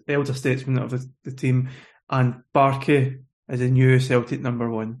elder statesman of the team, and Barkey as a new Celtic number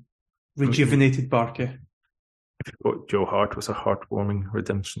one. Rejuvenated Barkey. Joe Hart was a heartwarming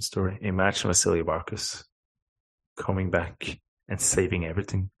redemption story. Imagine Vasilia Barkas coming back and saving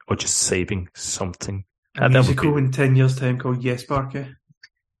everything, or just saving something. A musical in 10 years' time called Yes, Barkey.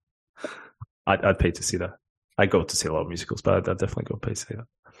 I'd pay to see that. I go to see a lot of musicals, but I'd definitely go pay to see that.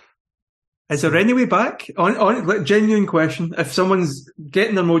 Is there any way back? On genuine question. If someone's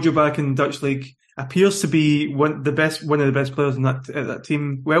getting their mojo back in the Dutch league, appears to be one of the best players in that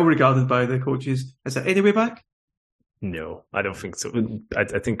team, well regarded by the coaches, is there any way back? No, I don't think so. I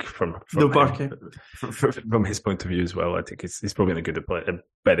think from his point of view as well, I think he's probably in a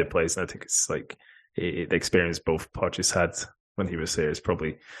better place. And I think it's like the experience both parties had when he was there is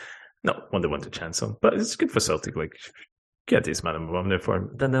probably not one they want to chance on. But it's good for Celtic. Like, get this man and move on there for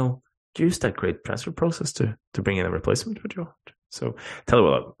him. Then they'll use that great transfer process to bring in a replacement for Joe Hart. So tell you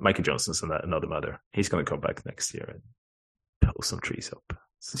what, Mikey Johnson's another matter. He's going to come back next year and pull some trees up.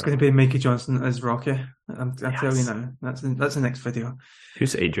 So. It's going to be Mikey Johnson as Rocky. I'll tell you now. That's the next video.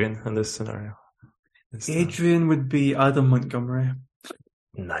 Who's Adrian in this scenario? Adrian would be Adam Montgomery.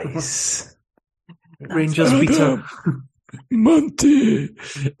 Nice. Rangers beater. Monty.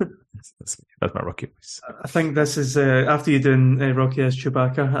 That's my Rocky voice. I think this is after you doing Rocky as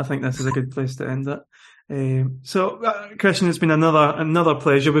Chewbacca. I think this is a good place to end it. So, Christian, it's been another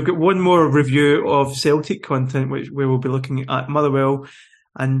pleasure. We've got one more review of Celtic content, which we will be looking at Motherwell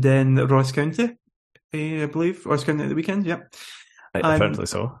and then Ross County, I believe. Ross County at the weekend, yeah. Apparently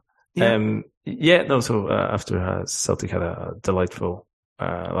so. Yeah. So after Celtic had a delightful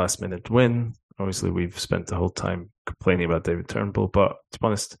last-minute win, obviously we've spent the whole time complaining about David Turnbull, but to be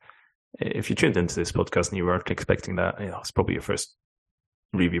honest, if you tuned into this podcast and you weren't expecting that, it's probably your first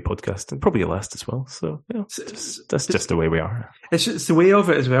review podcast and probably your last as well. So that's just the way we are. It's the way of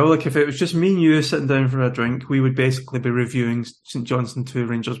it as well. Like if it was just me and you sitting down for a drink, we would basically be reviewing St Johnstone 2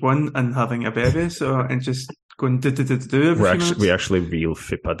 Rangers 1 and having a bevy. And just going do. We're actually real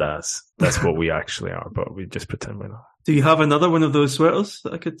fipadas. That's what we actually are, but we just pretend we're not. Do you have another one of those sweaters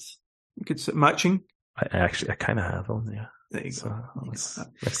that I could matching? I kind of have one, yeah. There you go.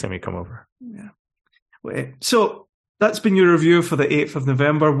 Next time you come over. Yeah. So that's been your review for the 8th of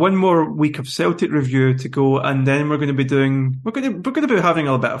November. One more week of Celtic review to go, and then we're going to be having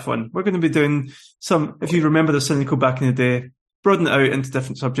a little bit of fun. We're going to be doing some, if you remember the Cynical back in the day, broaden it out into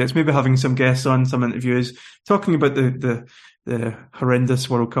different subjects, maybe having some guests on, some interviews, talking about the horrendous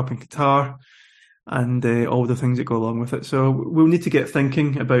World Cup in Qatar and all the things that go along with it. So we'll need to get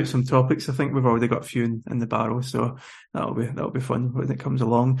thinking about some topics. I think we've already got a few in the barrel, so that'll be fun when it comes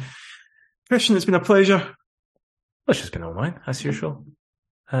along. Christian, it's been a pleasure. It's just been all mine, as usual.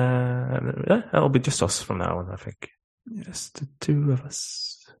 It'll be just us from now on, I think. Just the two of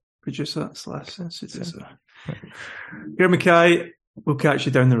us. Producer / seducer. Here, Mackay, we'll catch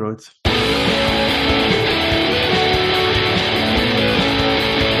you down the road.